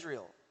city in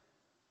Israel.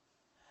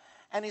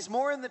 And he's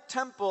more in the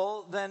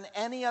temple than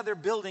any other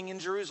building in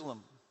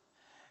Jerusalem.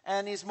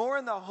 And he's more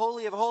in the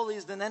Holy of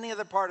Holies than any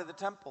other part of the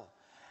temple.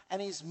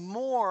 And he's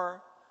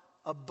more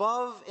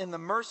above in the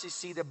mercy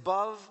seat,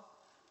 above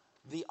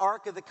the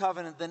Ark of the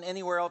Covenant than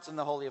anywhere else in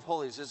the Holy of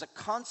Holies. There's a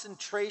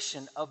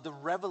concentration of the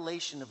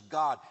revelation of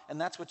God.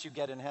 And that's what you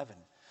get in heaven,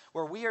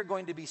 where we are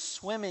going to be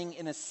swimming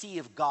in a sea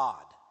of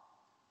God.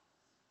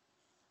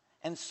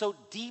 And so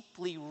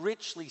deeply,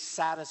 richly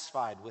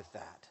satisfied with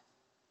that.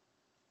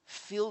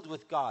 Filled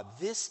with God.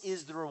 This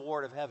is the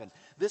reward of heaven.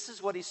 This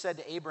is what he said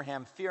to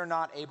Abraham. Fear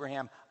not,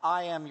 Abraham,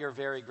 I am your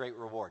very great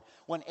reward.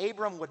 When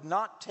Abram would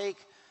not take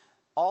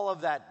all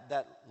of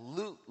that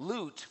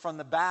loot from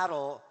the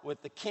battle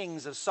with the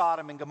kings of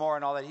Sodom and Gomorrah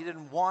and all that, he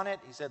didn't want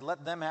it. He said,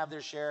 let them have their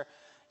share.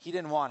 He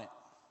didn't want it.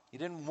 He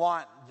didn't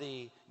want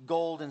the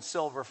gold and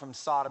silver from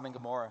Sodom and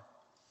Gomorrah.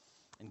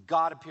 And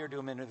God appeared to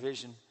him in a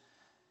vision,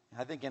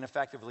 I think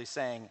effectively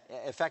saying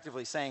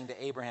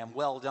to Abraham,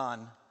 well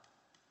done.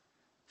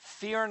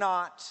 Fear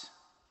not,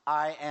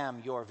 I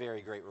am your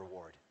very great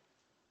reward.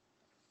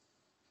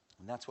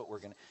 And that's what we're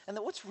going to... And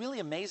what's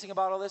really amazing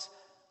about all this,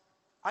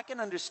 I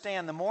can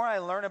understand, the more I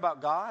learn about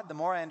God, the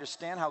more I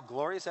understand how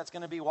glorious that's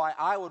going to be, why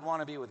I would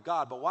want to be with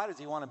God. But why does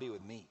he want to be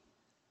with me?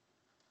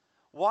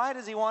 Why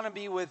does he want to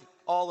be with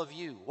all of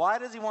you? Why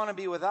does he want to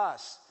be with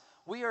us?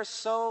 We are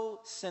so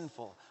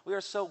sinful. We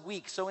are so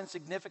weak, so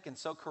insignificant,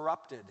 so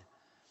corrupted.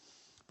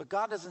 But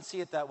God doesn't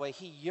see it that way.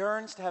 He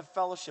yearns to have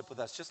fellowship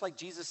with us, just like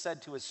Jesus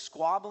said to his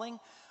squabbling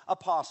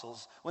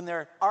apostles when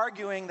they're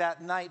arguing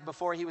that night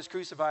before he was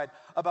crucified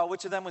about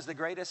which of them was the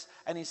greatest.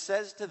 And he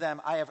says to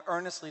them, I have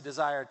earnestly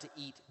desired to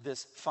eat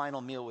this final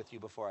meal with you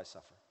before I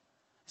suffer.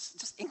 It's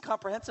just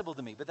incomprehensible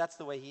to me, but that's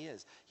the way he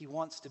is. He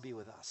wants to be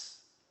with us.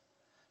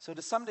 So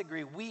to some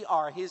degree, we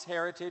are his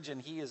heritage and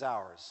he is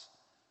ours.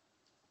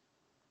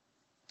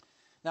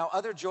 Now,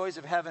 other joys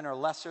of heaven are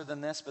lesser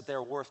than this, but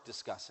they're worth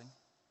discussing.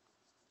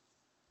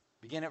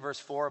 Begin at verse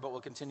 4, but we'll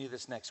continue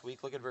this next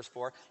week. Look at verse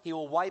 4. He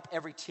will wipe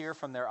every tear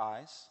from their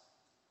eyes.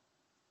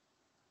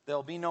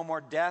 There'll be no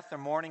more death or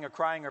mourning or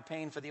crying or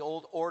pain, for the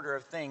old order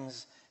of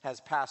things has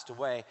passed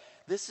away.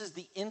 This is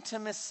the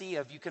intimacy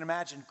of, you can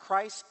imagine,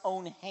 Christ's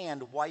own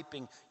hand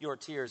wiping your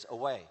tears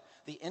away.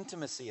 The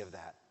intimacy of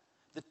that,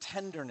 the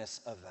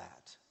tenderness of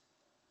that.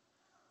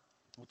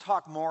 We'll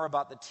talk more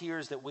about the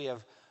tears that we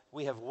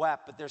have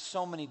wept, but there's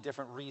so many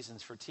different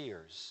reasons for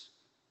tears.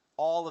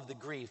 All of the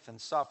grief and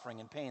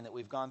suffering and pain that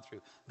we've gone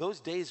through, those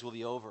days will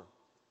be over.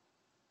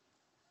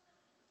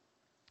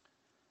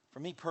 For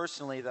me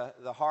personally,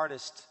 the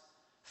hardest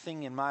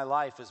thing in my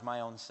life is my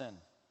own sin.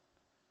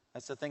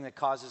 That's the thing that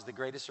causes the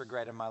greatest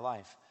regret in my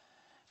life.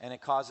 And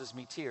it causes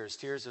me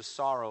tears of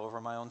sorrow over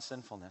my own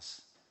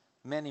sinfulness,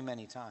 many,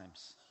 many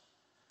times.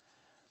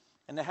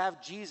 And to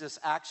have Jesus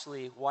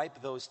actually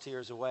wipe those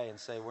tears away and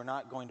say, we're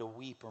not going to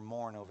weep or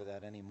mourn over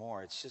that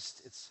anymore.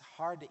 It's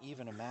hard to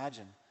even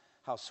imagine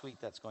how sweet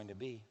that's going to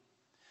be.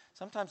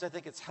 Sometimes I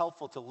think it's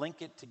helpful to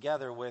link it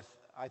together with,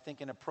 I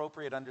think, an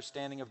appropriate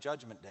understanding of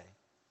Judgment Day.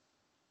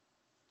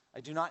 I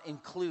do not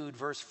include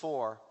verse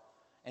 4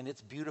 and its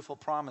beautiful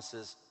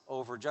promises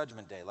over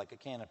Judgment Day like a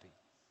canopy.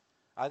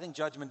 I think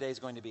Judgment Day is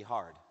going to be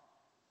hard.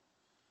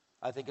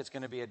 I think it's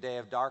going to be a day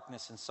of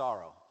darkness and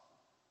sorrow.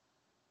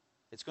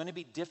 It's going to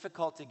be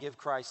difficult to give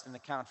Christ an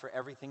account for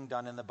everything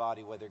done in the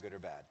body, whether good or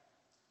bad.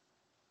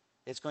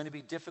 It's going to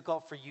be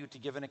difficult for you to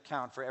give an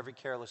account for every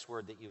careless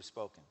word that you've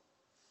spoken.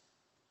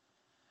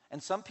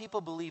 And some people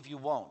believe you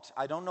won't.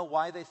 I don't know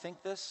why they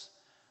think this.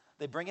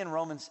 They bring in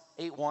Romans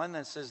 8:1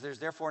 that says, there's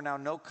therefore now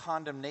no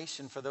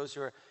condemnation for those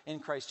who are in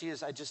Christ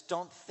Jesus. I just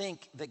don't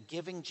think that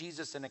giving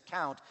Jesus an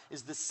account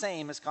is the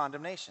same as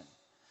condemnation.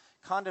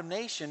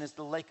 Condemnation is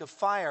the lake of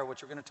fire,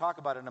 which we're going to talk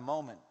about in a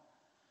moment.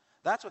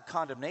 That's what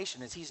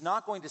condemnation is. He's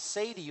not going to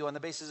say to you on the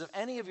basis of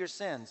any of your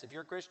sins, if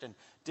you're a Christian,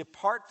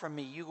 depart from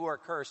me, you who are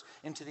cursed,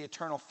 into the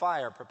eternal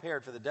fire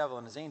prepared for the devil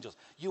and his angels.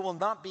 You will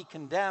not be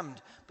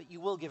condemned, but you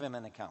will give him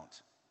an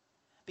account.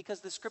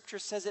 Because the scripture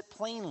says it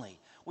plainly.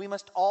 We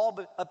must all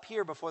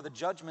appear before the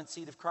judgment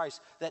seat of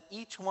Christ, that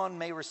each one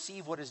may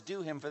receive what is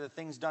due him for the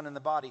things done in the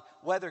body,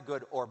 whether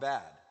good or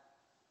bad.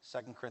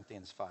 2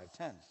 Corinthians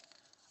 5:10.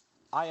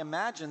 I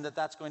imagine that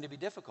that's going to be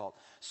difficult.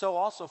 So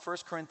also 1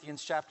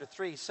 Corinthians chapter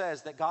 3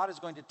 says that God is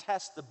going to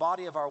test the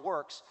body of our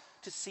works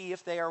to see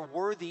if they are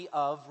worthy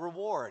of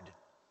reward.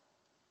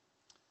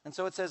 And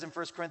so it says in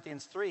 1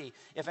 Corinthians 3,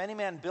 if any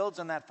man builds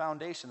on that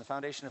foundation, the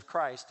foundation of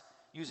Christ,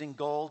 using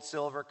gold,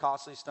 silver,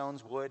 costly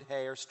stones, wood,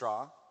 hay, or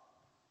straw,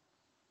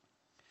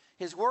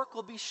 his work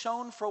will be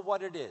shown for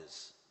what it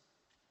is.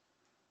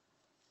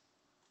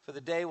 For the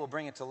day will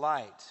bring it to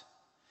light.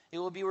 It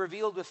will be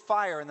revealed with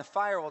fire, and the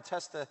fire will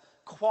test the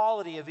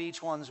quality of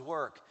each one's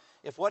work.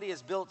 If what he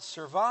has built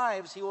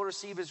survives, he will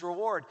receive his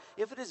reward.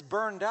 If it is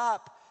burned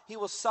up, he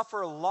will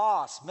suffer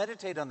loss.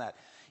 Meditate on that.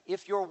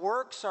 If your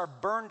works are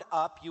burned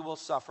up, you will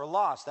suffer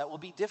loss. That will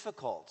be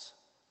difficult.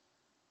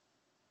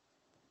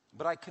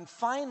 But I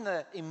confine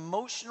the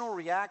emotional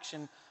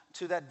reaction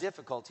to that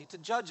difficulty to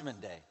Judgment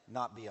Day,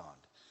 not beyond.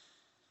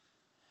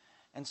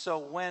 And so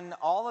when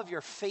all of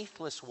your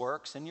faithless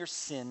works and your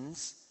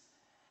sins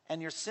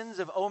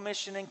of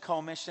omission and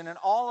commission and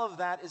all of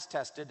that is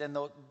tested, and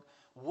the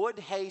wood,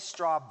 hay,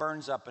 straw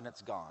burns up and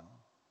it's gone.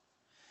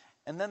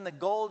 And then the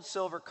gold,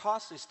 silver,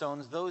 costly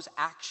stones, those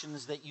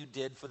actions that you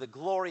did for the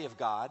glory of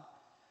God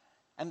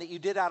and that you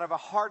did out of a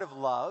heart of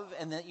love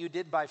and that you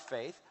did by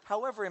faith,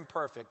 however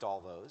imperfect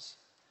all those,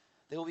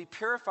 they will be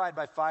purified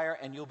by fire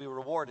and you'll be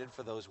rewarded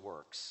for those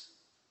works.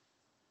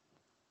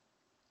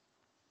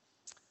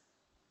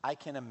 I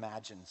can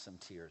imagine some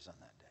tears on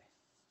that day.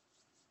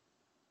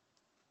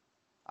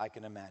 I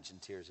can imagine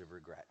tears of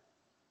regret.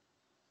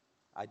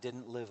 I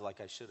didn't live like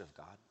I should have,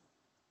 God.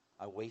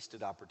 I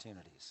wasted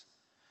opportunities.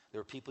 There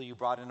were people you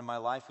brought into my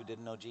life who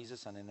didn't know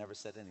Jesus, and I never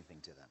said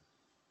anything to them.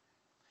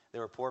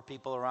 There were poor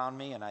people around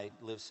me, and I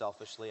lived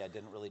selfishly. I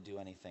didn't really do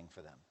anything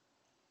for them.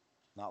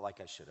 Not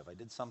like I should have. I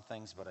did some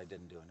things, but I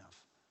didn't do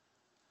enough.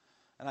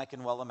 And I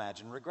can well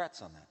imagine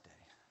regrets on that day.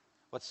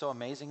 What's so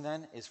amazing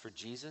then is for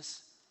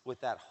Jesus,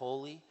 with that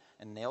holy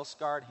and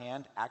nail-scarred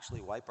hand,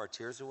 actually wipe our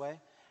tears away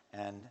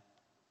and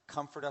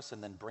comfort us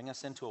and then bring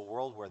us into a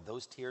world where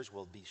those tears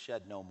will be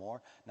shed no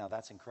more. Now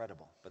that's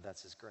incredible, but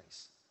that's his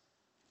grace.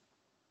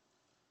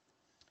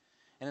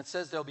 And it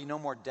says there'll be no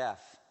more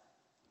death.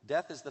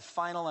 Death is the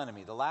final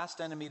enemy. The last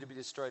enemy to be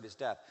destroyed is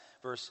death.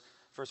 Verse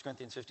 1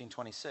 Corinthians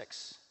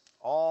 15:26.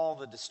 All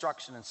the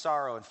destruction and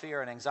sorrow and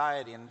fear and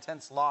anxiety and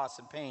intense loss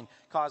and pain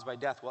caused by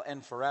death will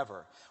end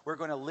forever. We're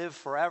going to live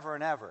forever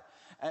and ever.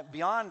 And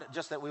beyond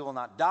just that we will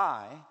not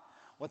die,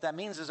 what that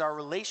means is our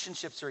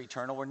relationships are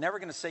eternal. We're never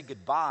going to say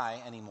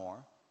goodbye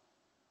anymore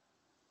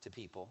to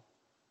people.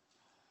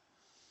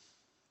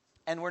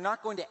 And we're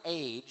not going to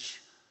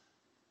age.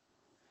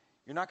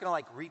 You're not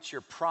going to reach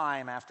your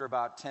prime after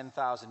about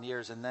 10,000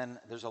 years and then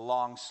there's a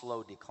long,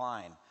 slow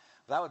decline.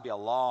 That would be a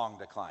long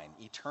decline,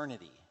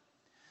 eternity.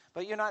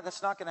 But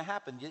that's not going to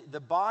happen. The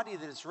body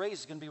that is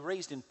raised is going to be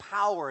raised in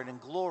power and in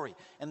glory.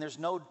 And there's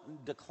no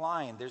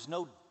decline. There's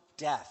no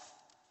death.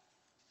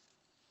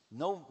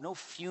 No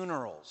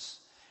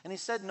funerals. And he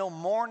said no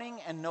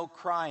mourning and no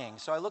crying.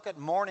 So I look at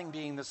mourning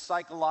being the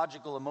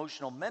psychological,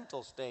 emotional,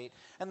 mental state,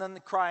 and then the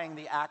crying,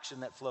 the action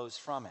that flows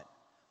from it.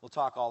 We'll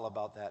talk all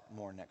about that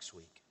more next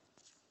week.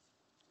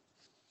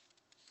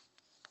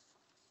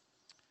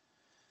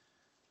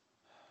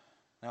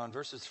 Now in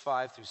verses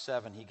 5 through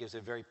 7, he gives a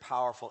very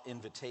powerful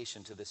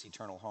invitation to this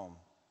eternal home.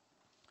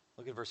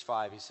 Look at verse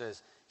 5. He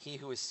says, "He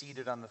who is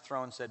seated on the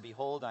throne said,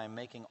 'Behold, I am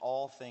making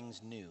all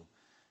things new.'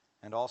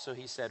 And also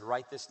he said,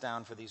 'Write this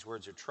down, for these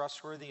words are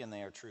trustworthy and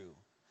they are true.'"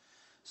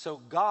 So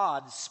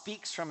God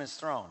speaks from his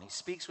throne. He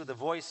speaks with the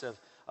voice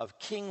of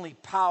kingly,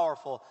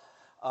 powerful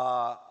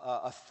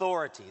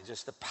authority,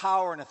 just the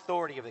power and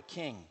authority of the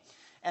king.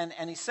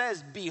 And he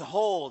says,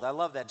 "Behold," I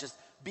love that, just,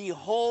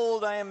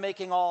 "Behold, I am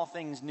making all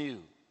things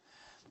new."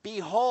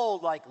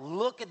 Behold, like,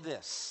 look at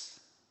this.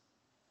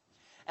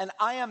 And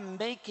I am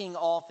making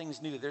all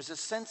things new. There's a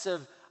sense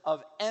of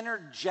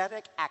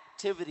energetic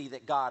activity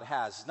that God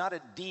has. It's not a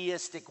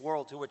deistic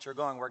world to which you're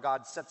going where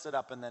God sets it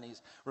up and then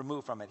he's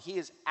removed from it. He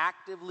is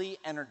actively,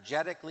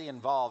 energetically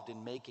involved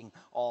in making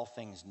all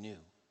things new.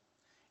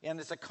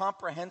 And it's a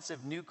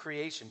comprehensive new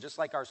creation. Just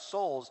like our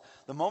souls,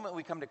 the moment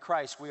we come to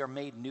Christ, we are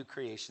made new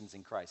creations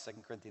in Christ.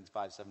 2 Corinthians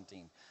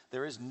 5:17.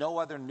 There is no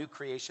other new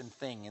creation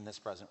thing in this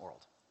present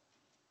world.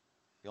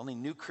 The only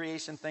new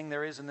creation thing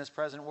there is in this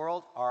present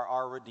world are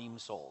our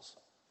redeemed souls.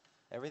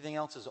 Everything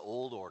else is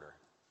old order.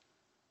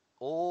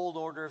 Old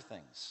order of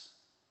things.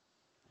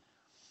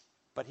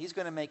 But he's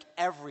going to make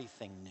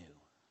everything new.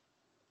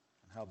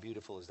 And how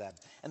beautiful is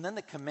that? And then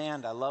the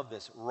command, I love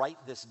this,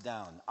 write this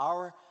down.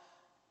 Our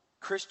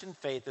Christian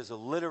faith is a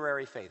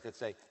literary faith.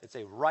 It's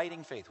a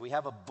writing faith. We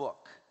have a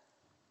book.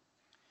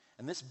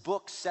 And this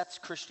book sets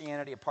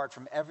Christianity apart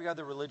from every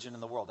other religion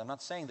in the world. I'm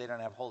not saying they don't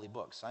have holy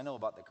books. I know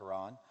about the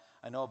Quran.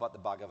 I know about the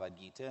Bhagavad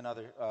Gita and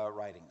other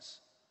writings.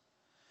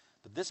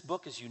 But this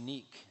book is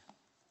unique.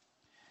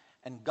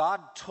 And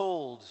God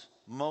told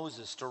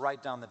Moses to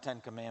write down the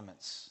 10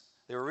 Commandments.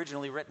 They were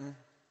originally written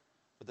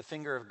with the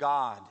finger of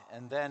God.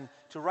 And then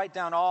to write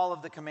down all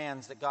of the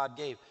commands that God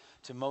gave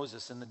to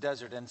Moses in the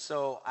desert. And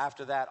so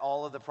after that,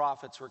 all of the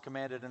prophets were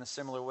commanded in a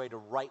similar way to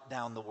write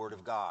down the word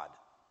of God.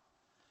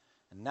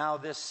 And now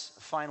this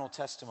final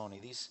testimony,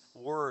 these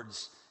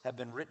words have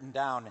been written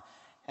down.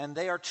 And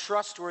they are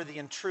trustworthy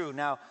and true.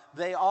 Now,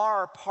 they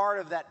are part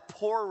of that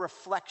poor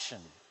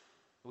reflection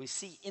we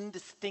see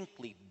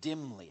indistinctly,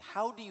 dimly.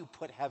 How do you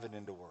put heaven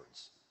into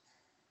words?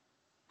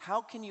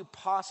 How can you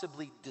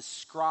possibly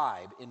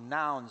describe in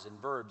nouns and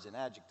verbs and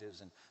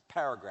adjectives and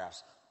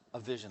paragraphs a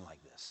vision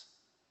like this?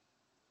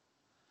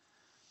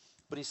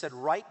 But he said,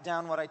 write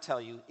down what I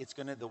tell you.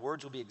 The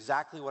words will be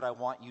exactly what I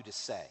want you to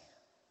say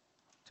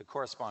to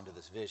correspond to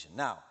this vision.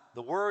 Now,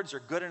 the words are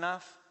good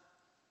enough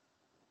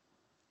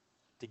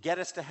to get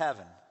us to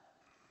heaven,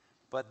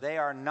 but they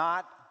are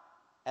not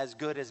as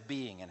good as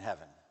being in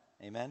heaven.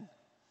 Amen?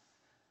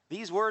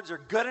 These words are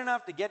good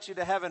enough to get you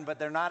to heaven, but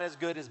they're not as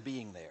good as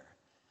being there.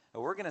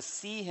 But we're going to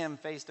see him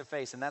face to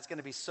face, and that's going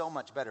to be so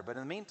much better. But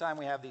in the meantime,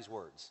 we have these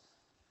words.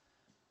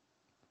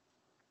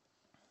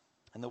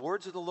 "And the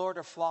words of the Lord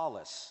are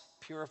flawless,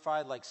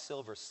 purified like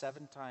silver,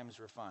 7 times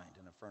refined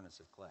in a furnace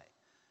of clay."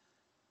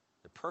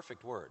 They're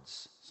perfect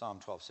words,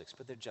 Psalm 12:6,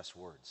 but they're just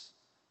words.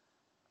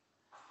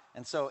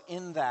 And so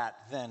in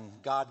that, then,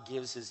 God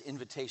gives his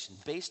invitation.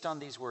 Based on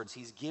these words,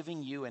 he's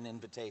giving you an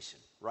invitation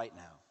right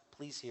now.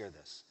 Please hear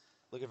this.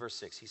 Look at verse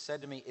 6. He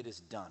said to me, "It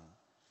is done.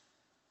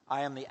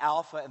 I am the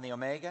Alpha and the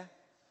Omega,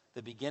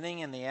 the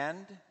beginning and the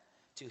end.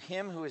 To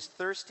him who is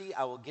thirsty,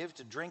 I will give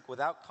to drink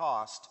without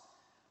cost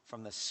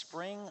from the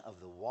spring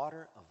of the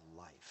water of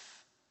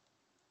life."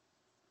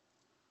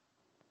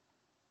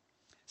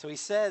 So he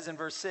says in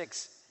verse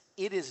 6,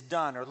 it is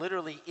done, or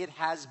literally, it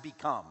has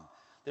become.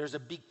 There's a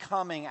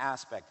becoming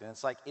aspect, and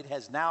it's like it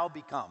has now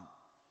become.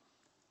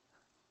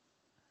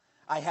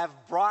 I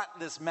have brought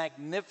this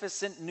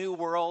magnificent new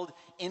world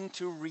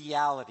into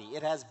reality.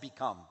 It has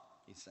become,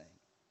 he's saying.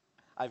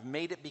 I've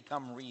made it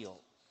become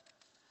real.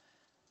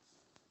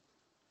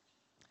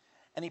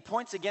 And he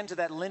points again to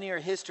that linear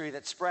history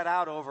that spread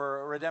out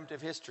over a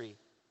redemptive history.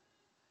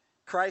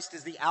 Christ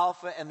is the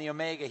Alpha and the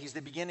Omega. He's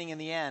the beginning and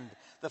the end.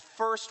 The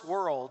first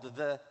world,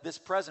 this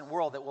present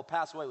world that will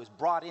pass away, was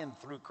brought in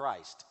through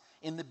Christ.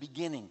 In the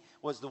beginning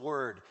was the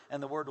Word,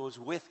 and the Word was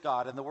with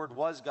God, and the Word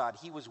was God.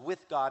 He was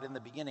with God in the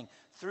beginning.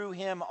 Through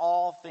him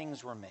all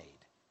things were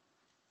made.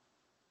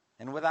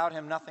 And without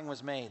him nothing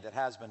was made that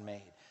has been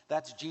made.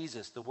 That's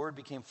Jesus. The Word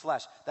became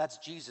flesh. That's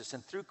Jesus.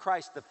 And through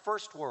Christ, the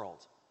first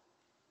world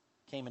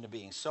came into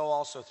being. So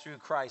also through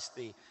Christ,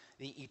 the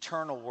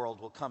eternal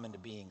world will come into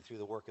being through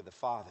the work of the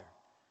Father.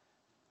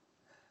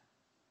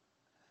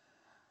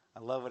 I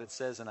love what it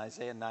says in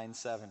Isaiah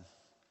 9:7.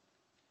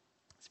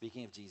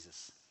 Speaking of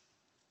Jesus.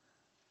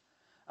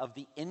 "Of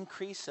the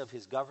increase of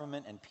his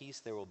government and peace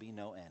there will be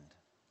no end."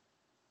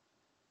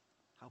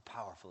 How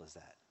powerful is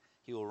that?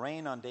 "He will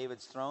reign on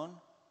David's throne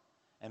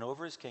and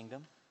over his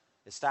kingdom,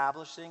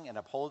 establishing and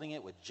upholding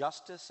it with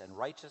justice and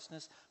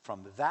righteousness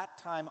from that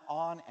time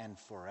on and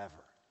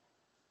forever.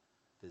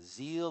 The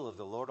zeal of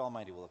the Lord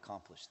Almighty will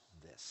accomplish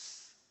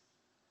this."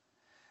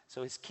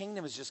 So his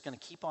kingdom is just going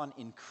to keep on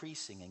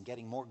increasing and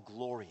getting more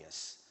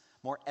glorious,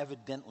 more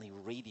evidently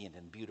radiant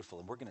and beautiful.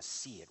 And we're going to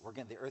see it.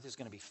 The earth is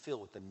going to be filled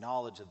with the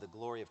knowledge of the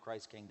glory of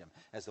Christ's kingdom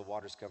as the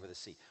waters cover the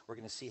sea. We're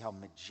going to see how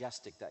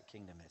majestic that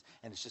kingdom is.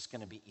 And it's just going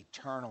to be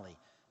eternally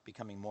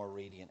becoming more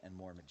radiant and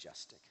more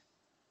majestic.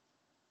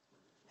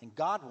 And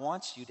God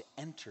wants you to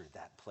enter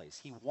that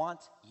place. He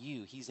wants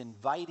you. He's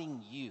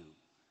inviting you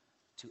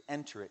to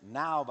enter it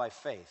now by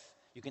faith.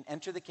 You can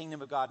enter the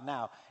kingdom of God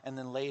now, and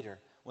then later,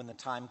 when the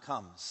time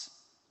comes,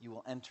 you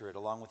will enter it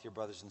along with your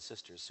brothers and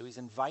sisters. So he's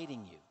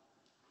inviting you.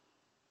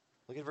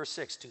 Look at verse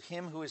 6. To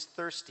him who is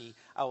thirsty,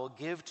 I will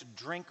give to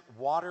drink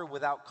water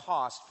without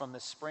cost from the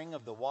spring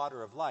of the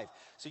water of life.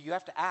 So you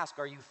have to ask,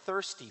 are you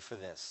thirsty for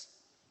this?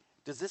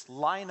 Does this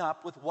line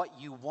up with what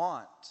you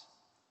want?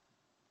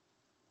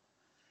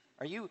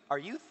 Are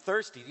you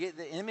thirsty?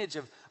 The image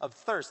of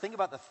thirst. Think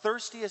about the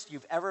thirstiest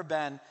you've ever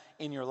been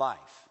in your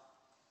life.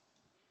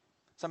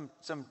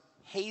 Some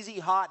hazy,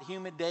 hot,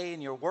 humid day,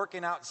 and you're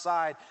working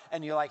outside,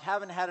 and you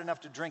haven't had enough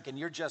to drink, and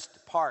you're just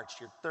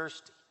parched. You're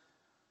thirsty.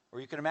 Or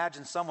you can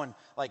imagine someone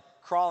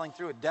crawling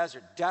through a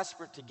desert,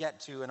 desperate to get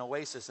to an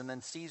oasis, and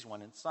then sees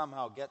one and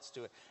somehow gets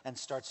to it and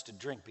starts to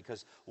drink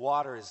because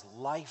water is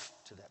life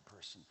to that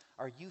person.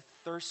 Are you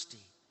thirsty?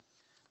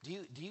 Do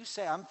you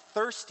say, I'm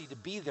thirsty to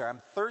be there?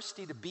 I'm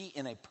thirsty to be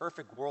in a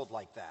perfect world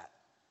like that.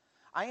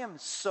 I am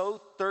so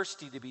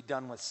thirsty to be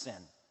done with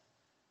sin.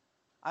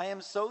 I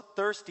am so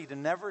thirsty to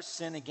never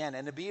sin again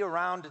and to be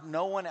around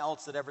no one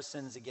else that ever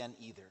sins again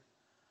either.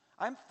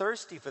 I'm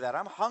thirsty for that.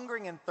 I'm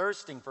hungering and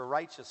thirsting for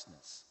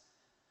righteousness.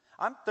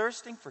 I'm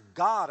thirsting for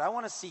God. I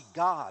want to see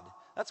God.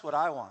 That's what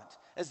I want.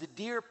 As the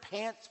deer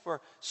pants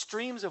for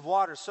streams of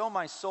water, so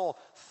my soul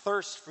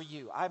thirsts for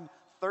you. I'm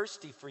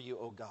thirsty for you,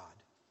 O God.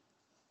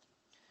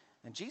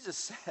 And Jesus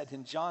said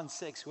in John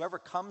 6, whoever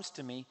comes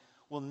to me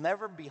will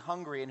never be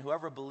hungry, and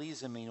whoever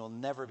believes in me will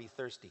never be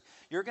thirsty.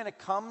 You're going to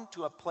come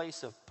to a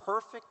place of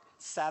perfect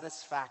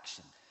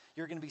satisfaction.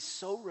 You're going to be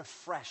so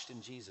refreshed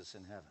in Jesus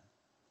in heaven.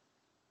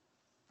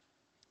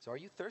 So are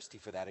you thirsty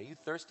for that? Are you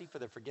thirsty for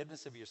the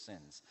forgiveness of your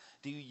sins?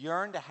 Do you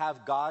yearn to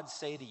have God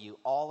say to you,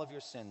 all of your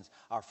sins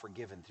are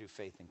forgiven through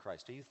faith in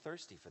Christ? Are you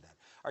thirsty for that?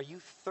 Are you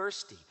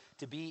thirsty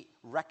to be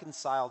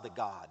reconciled to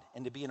God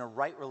and to be in a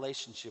right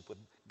relationship with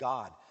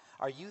God?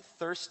 Are you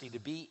thirsty to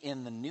be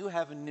in the new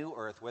heaven, new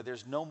earth, where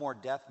there's no more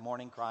death,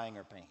 mourning, crying,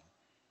 or pain?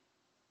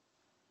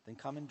 Then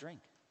come and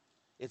drink.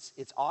 It's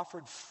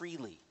offered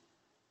freely,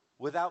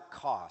 without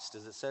cost,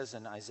 as it says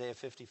in Isaiah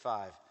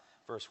 55,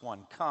 verse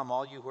 1. Come,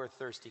 all you who are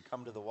thirsty,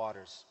 come to the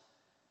waters.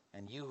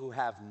 And you who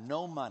have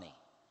no money,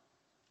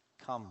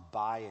 come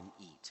buy and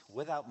eat,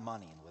 without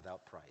money and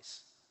without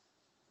price.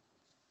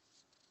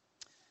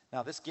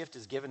 Now, this gift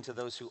is given to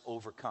those who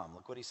overcome.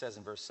 Look what he says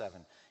in verse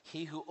 7.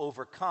 He who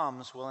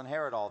overcomes will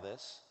inherit all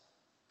this,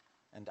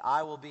 and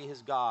I will be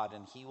his God,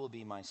 and he will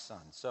be my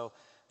son. So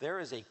there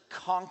is a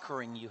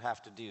conquering you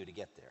have to do to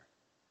get there.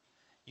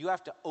 You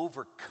have to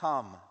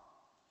overcome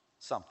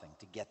something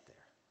to get there.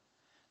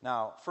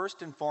 Now,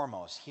 first and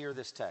foremost, hear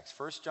this text.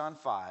 1 John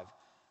 5,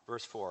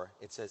 verse 4,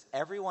 it says,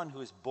 everyone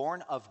who is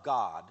born of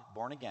God,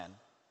 born again,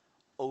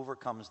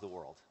 overcomes the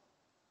world.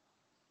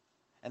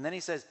 And then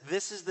he says,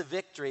 this is the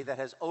victory that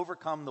has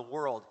overcome the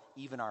world,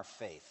 even our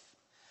faith.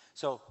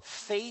 So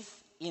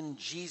faith in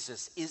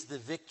Jesus is the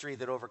victory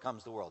that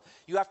overcomes the world.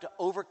 You have to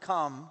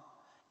overcome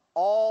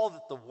all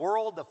that the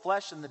world, the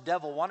flesh, and the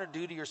devil want to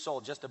do to your soul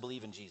just to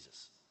believe in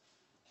Jesus.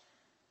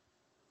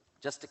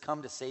 Just to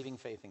come to saving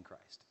faith in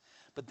Christ.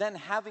 But then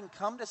having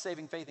come to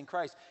saving faith in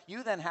Christ,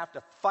 you then have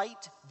to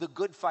fight the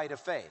good fight of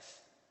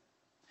faith.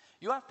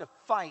 You have to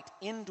fight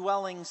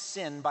indwelling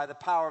sin by the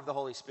power of the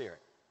Holy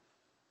Spirit.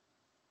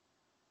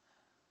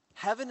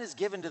 Heaven is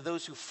given to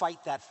those who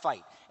fight that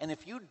fight. And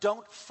if you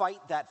don't fight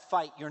that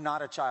fight, you're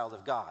not a child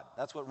of God.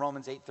 That's what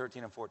Romans 8,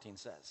 13 and 14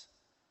 says.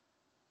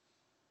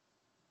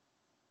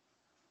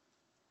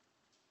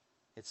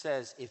 It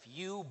says, if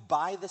you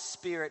by the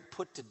Spirit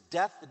put to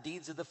death the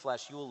deeds of the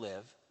flesh, you will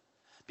live.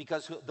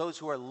 Because those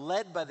who are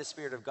led by the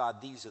Spirit of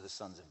God, these are the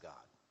sons of God.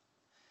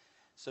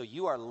 So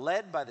you are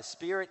led by the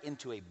Spirit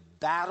into a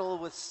battle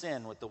with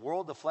sin, with the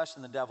world, the flesh,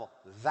 and the devil.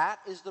 That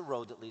is the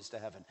road that leads to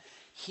heaven.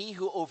 He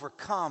who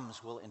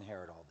overcomes will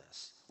inherit all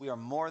this. We are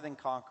more than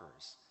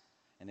conquerors.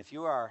 And if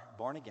you are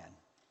born again,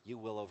 you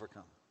will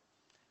overcome.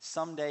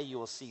 Someday you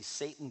will see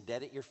Satan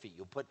dead at your feet.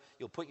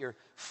 You'll put your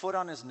foot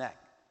on his neck.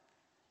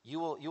 You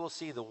will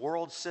see the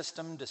world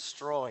system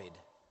destroyed.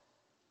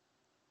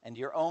 And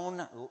your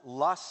own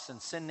lusts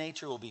and sin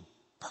nature will be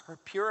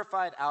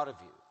purified out of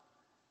you.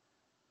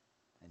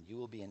 And you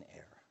will be in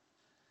error.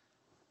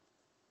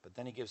 But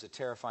then he gives a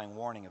terrifying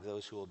warning of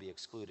those who will be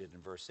excluded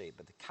in verse 8.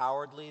 But the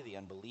cowardly, the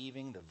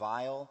unbelieving, the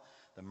vile,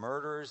 the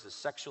murderers, the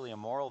sexually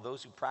immoral,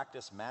 those who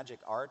practice magic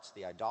arts,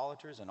 the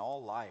idolaters, and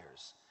all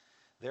liars,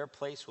 their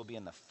place will be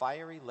in the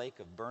fiery lake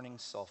of burning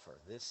sulfur.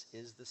 This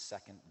is the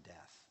second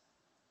death.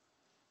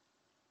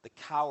 The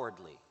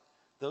cowardly,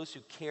 those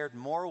who cared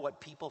more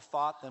what people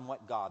thought than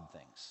what God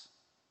thinks.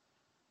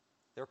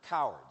 They're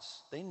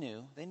cowards. They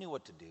knew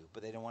what to do,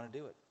 but they didn't want to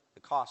do it. The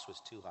cost was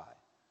too high.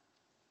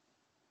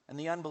 and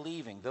the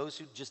unbelieving, those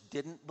who just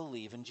didn't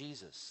believe in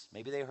Jesus.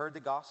 Maybe they heard the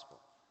gospel,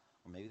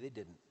 or maybe they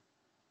didn't.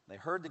 They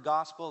heard the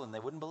gospel and they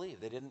wouldn't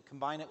believe. They didn't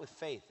combine it with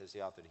faith, as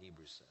the author of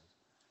Hebrews says.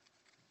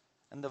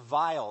 And the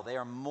vile, they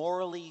are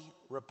morally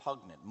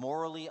repugnant,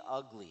 morally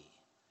ugly.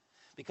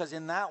 Because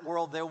in that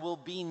world there will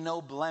be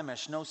no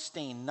blemish, no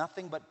stain,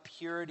 nothing but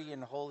purity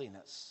and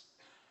holiness.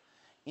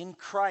 In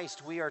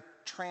Christ we are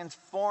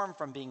transformed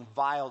from being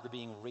vile to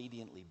being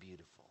radiantly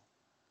beautiful.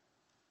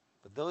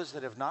 But those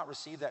that have not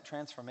received that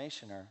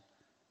transformation are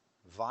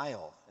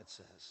vile, it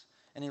says.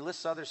 And he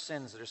lists other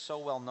sins that are so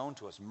well known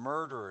to us.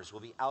 Murderers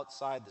will be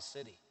outside the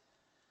city.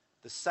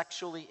 The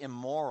sexually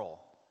immoral.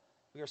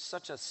 We are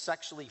such a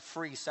sexually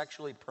free,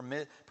 sexually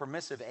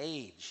permissive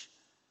age.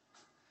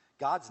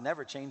 God's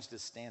never changed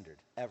his standard,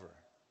 ever.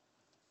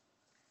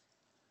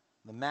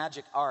 The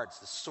magic arts,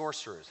 the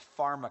sorcerers,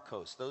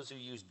 pharmacos, those who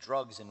use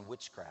drugs and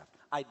witchcraft,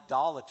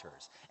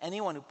 idolaters,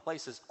 anyone who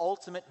places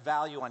ultimate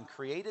value on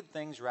created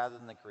things rather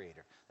than the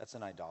Creator, that's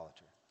an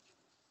idolater.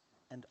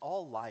 And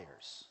all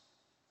liars.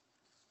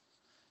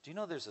 Do you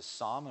know there's a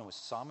psalm in which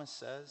the psalmist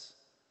says,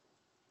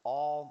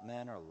 all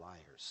men are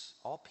liars.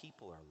 All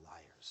people are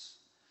liars.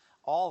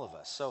 All of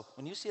us. So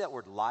when you see that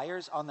word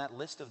liars on that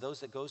list of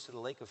those that goes to the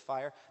lake of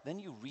fire, then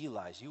you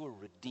realize you were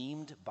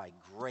redeemed by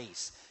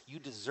grace. You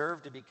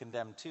deserve to be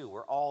condemned too.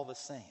 We're all the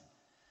same.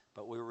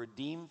 But we were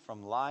redeemed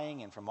from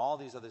lying and from all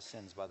these other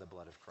sins by the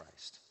blood of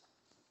Christ.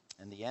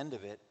 And the end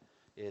of it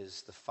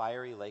is the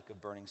fiery lake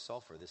of burning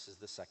sulfur. This is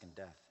the second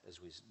death,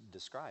 as we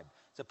described.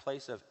 It's a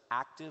place of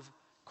active,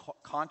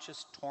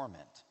 conscious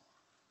torment.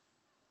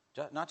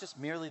 Not just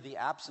merely the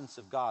absence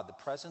of God, the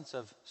presence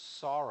of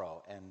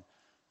sorrow and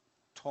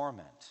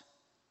torment.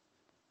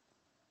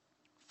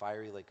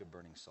 Fiery lake of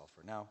burning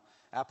sulfur. Now,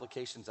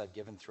 applications I've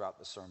given throughout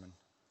the sermon.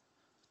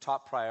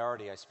 Top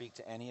priority, I speak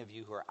to any of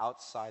you who are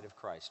outside of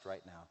Christ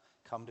right now.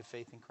 Come to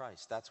faith in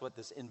Christ. That's what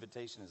this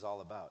invitation is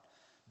all about.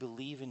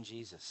 Believe in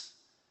Jesus.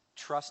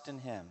 Trust in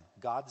him.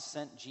 God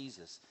sent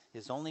Jesus,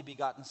 his only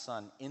begotten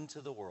Son,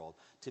 into the world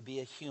to be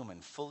a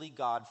human, fully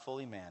God,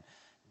 fully man.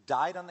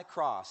 Died on the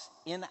cross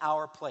in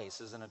our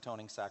place as an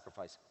atoning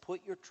sacrifice.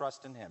 Put your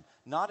trust in him,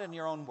 not in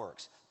your own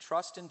works.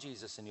 Trust in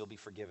Jesus and you'll be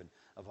forgiven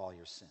of all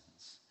your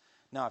sins.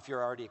 Now, if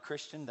you're already a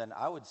Christian, then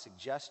I would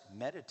suggest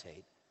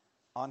meditate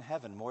on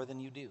heaven more than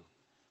you do.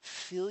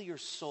 Fill your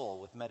soul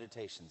with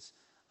meditations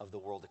of the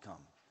world to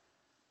come.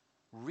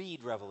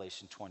 Read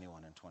Revelation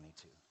 21 and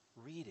 22.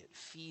 Read it,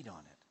 feed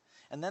on it.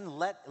 And then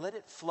let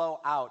it flow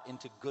out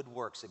into good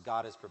works that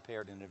God has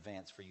prepared in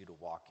advance for you to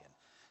walk in.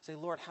 Say,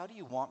 Lord, how do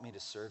you want me to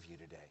serve you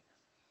today?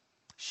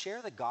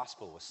 Share the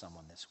gospel with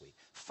someone this week.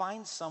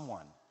 Find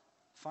someone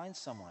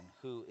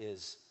who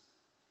is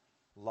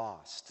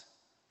lost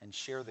and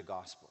share the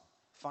gospel.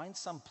 Find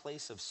some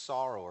place of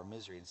sorrow or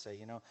misery and say,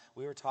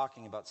 we were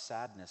talking about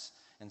sadness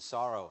and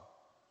sorrow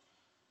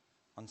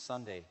on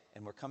Sunday,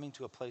 and we're coming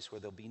to a place where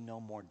there'll be no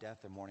more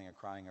death or mourning or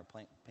crying or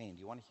pain.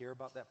 Do you want to hear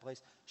about that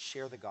place?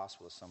 Share the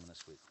gospel with someone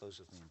this week. Close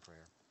with me in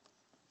prayer.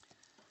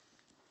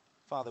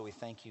 Father, we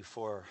thank you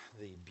for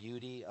the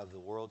beauty of the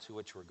world to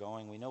which we're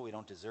going. We know we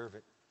don't deserve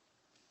it.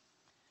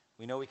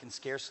 We know we can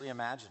scarcely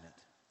imagine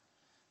it.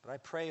 But I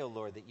pray, O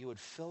Lord, that you would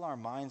fill our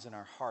minds and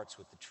our hearts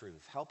with the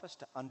truth. Help us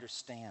to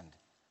understand,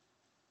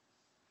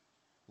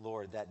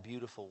 Lord, that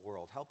beautiful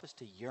world. Help us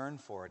to yearn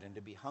for it and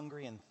to be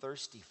hungry and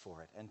thirsty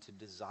for it and to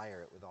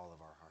desire it with all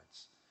of our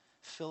hearts.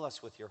 Fill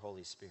us with your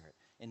Holy Spirit.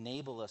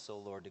 Enable us, O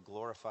Lord, to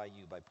glorify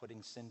you by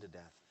putting sin to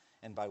death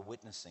and by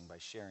witnessing, by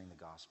sharing the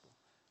gospel.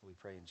 We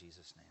pray in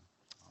Jesus' name.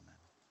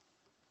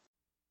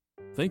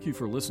 Thank you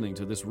for listening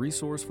to this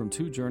resource from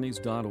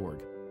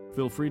twojourneys.org.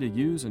 Feel free to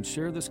use and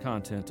share this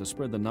content to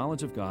spread the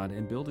knowledge of God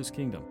and build his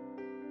kingdom.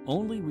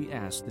 Only we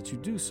ask that you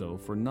do so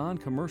for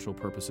non-commercial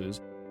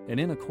purposes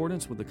and in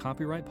accordance with the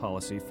copyright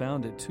policy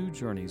found at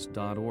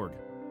twojourneys.org.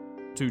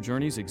 Two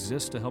Journeys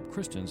exists to help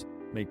Christians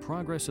make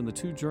progress in the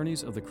two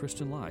journeys of the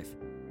Christian life,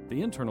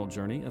 the internal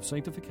journey of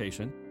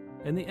sanctification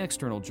and the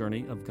external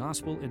journey of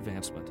gospel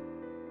advancement.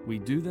 We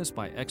do this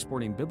by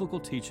exporting biblical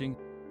teaching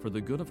for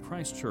the good of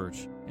Christ's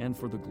church and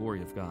for the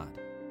glory of God.